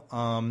normal.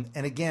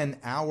 And again,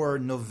 our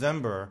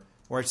November,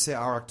 or I'd say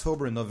our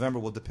October and November,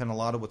 will depend a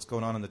lot on what's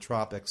going on in the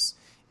tropics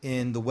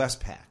in the West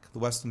Pac, the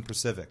Western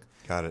Pacific.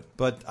 Got it.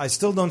 But I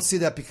still don't see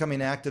that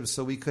becoming active,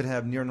 so we could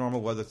have near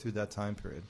normal weather through that time period.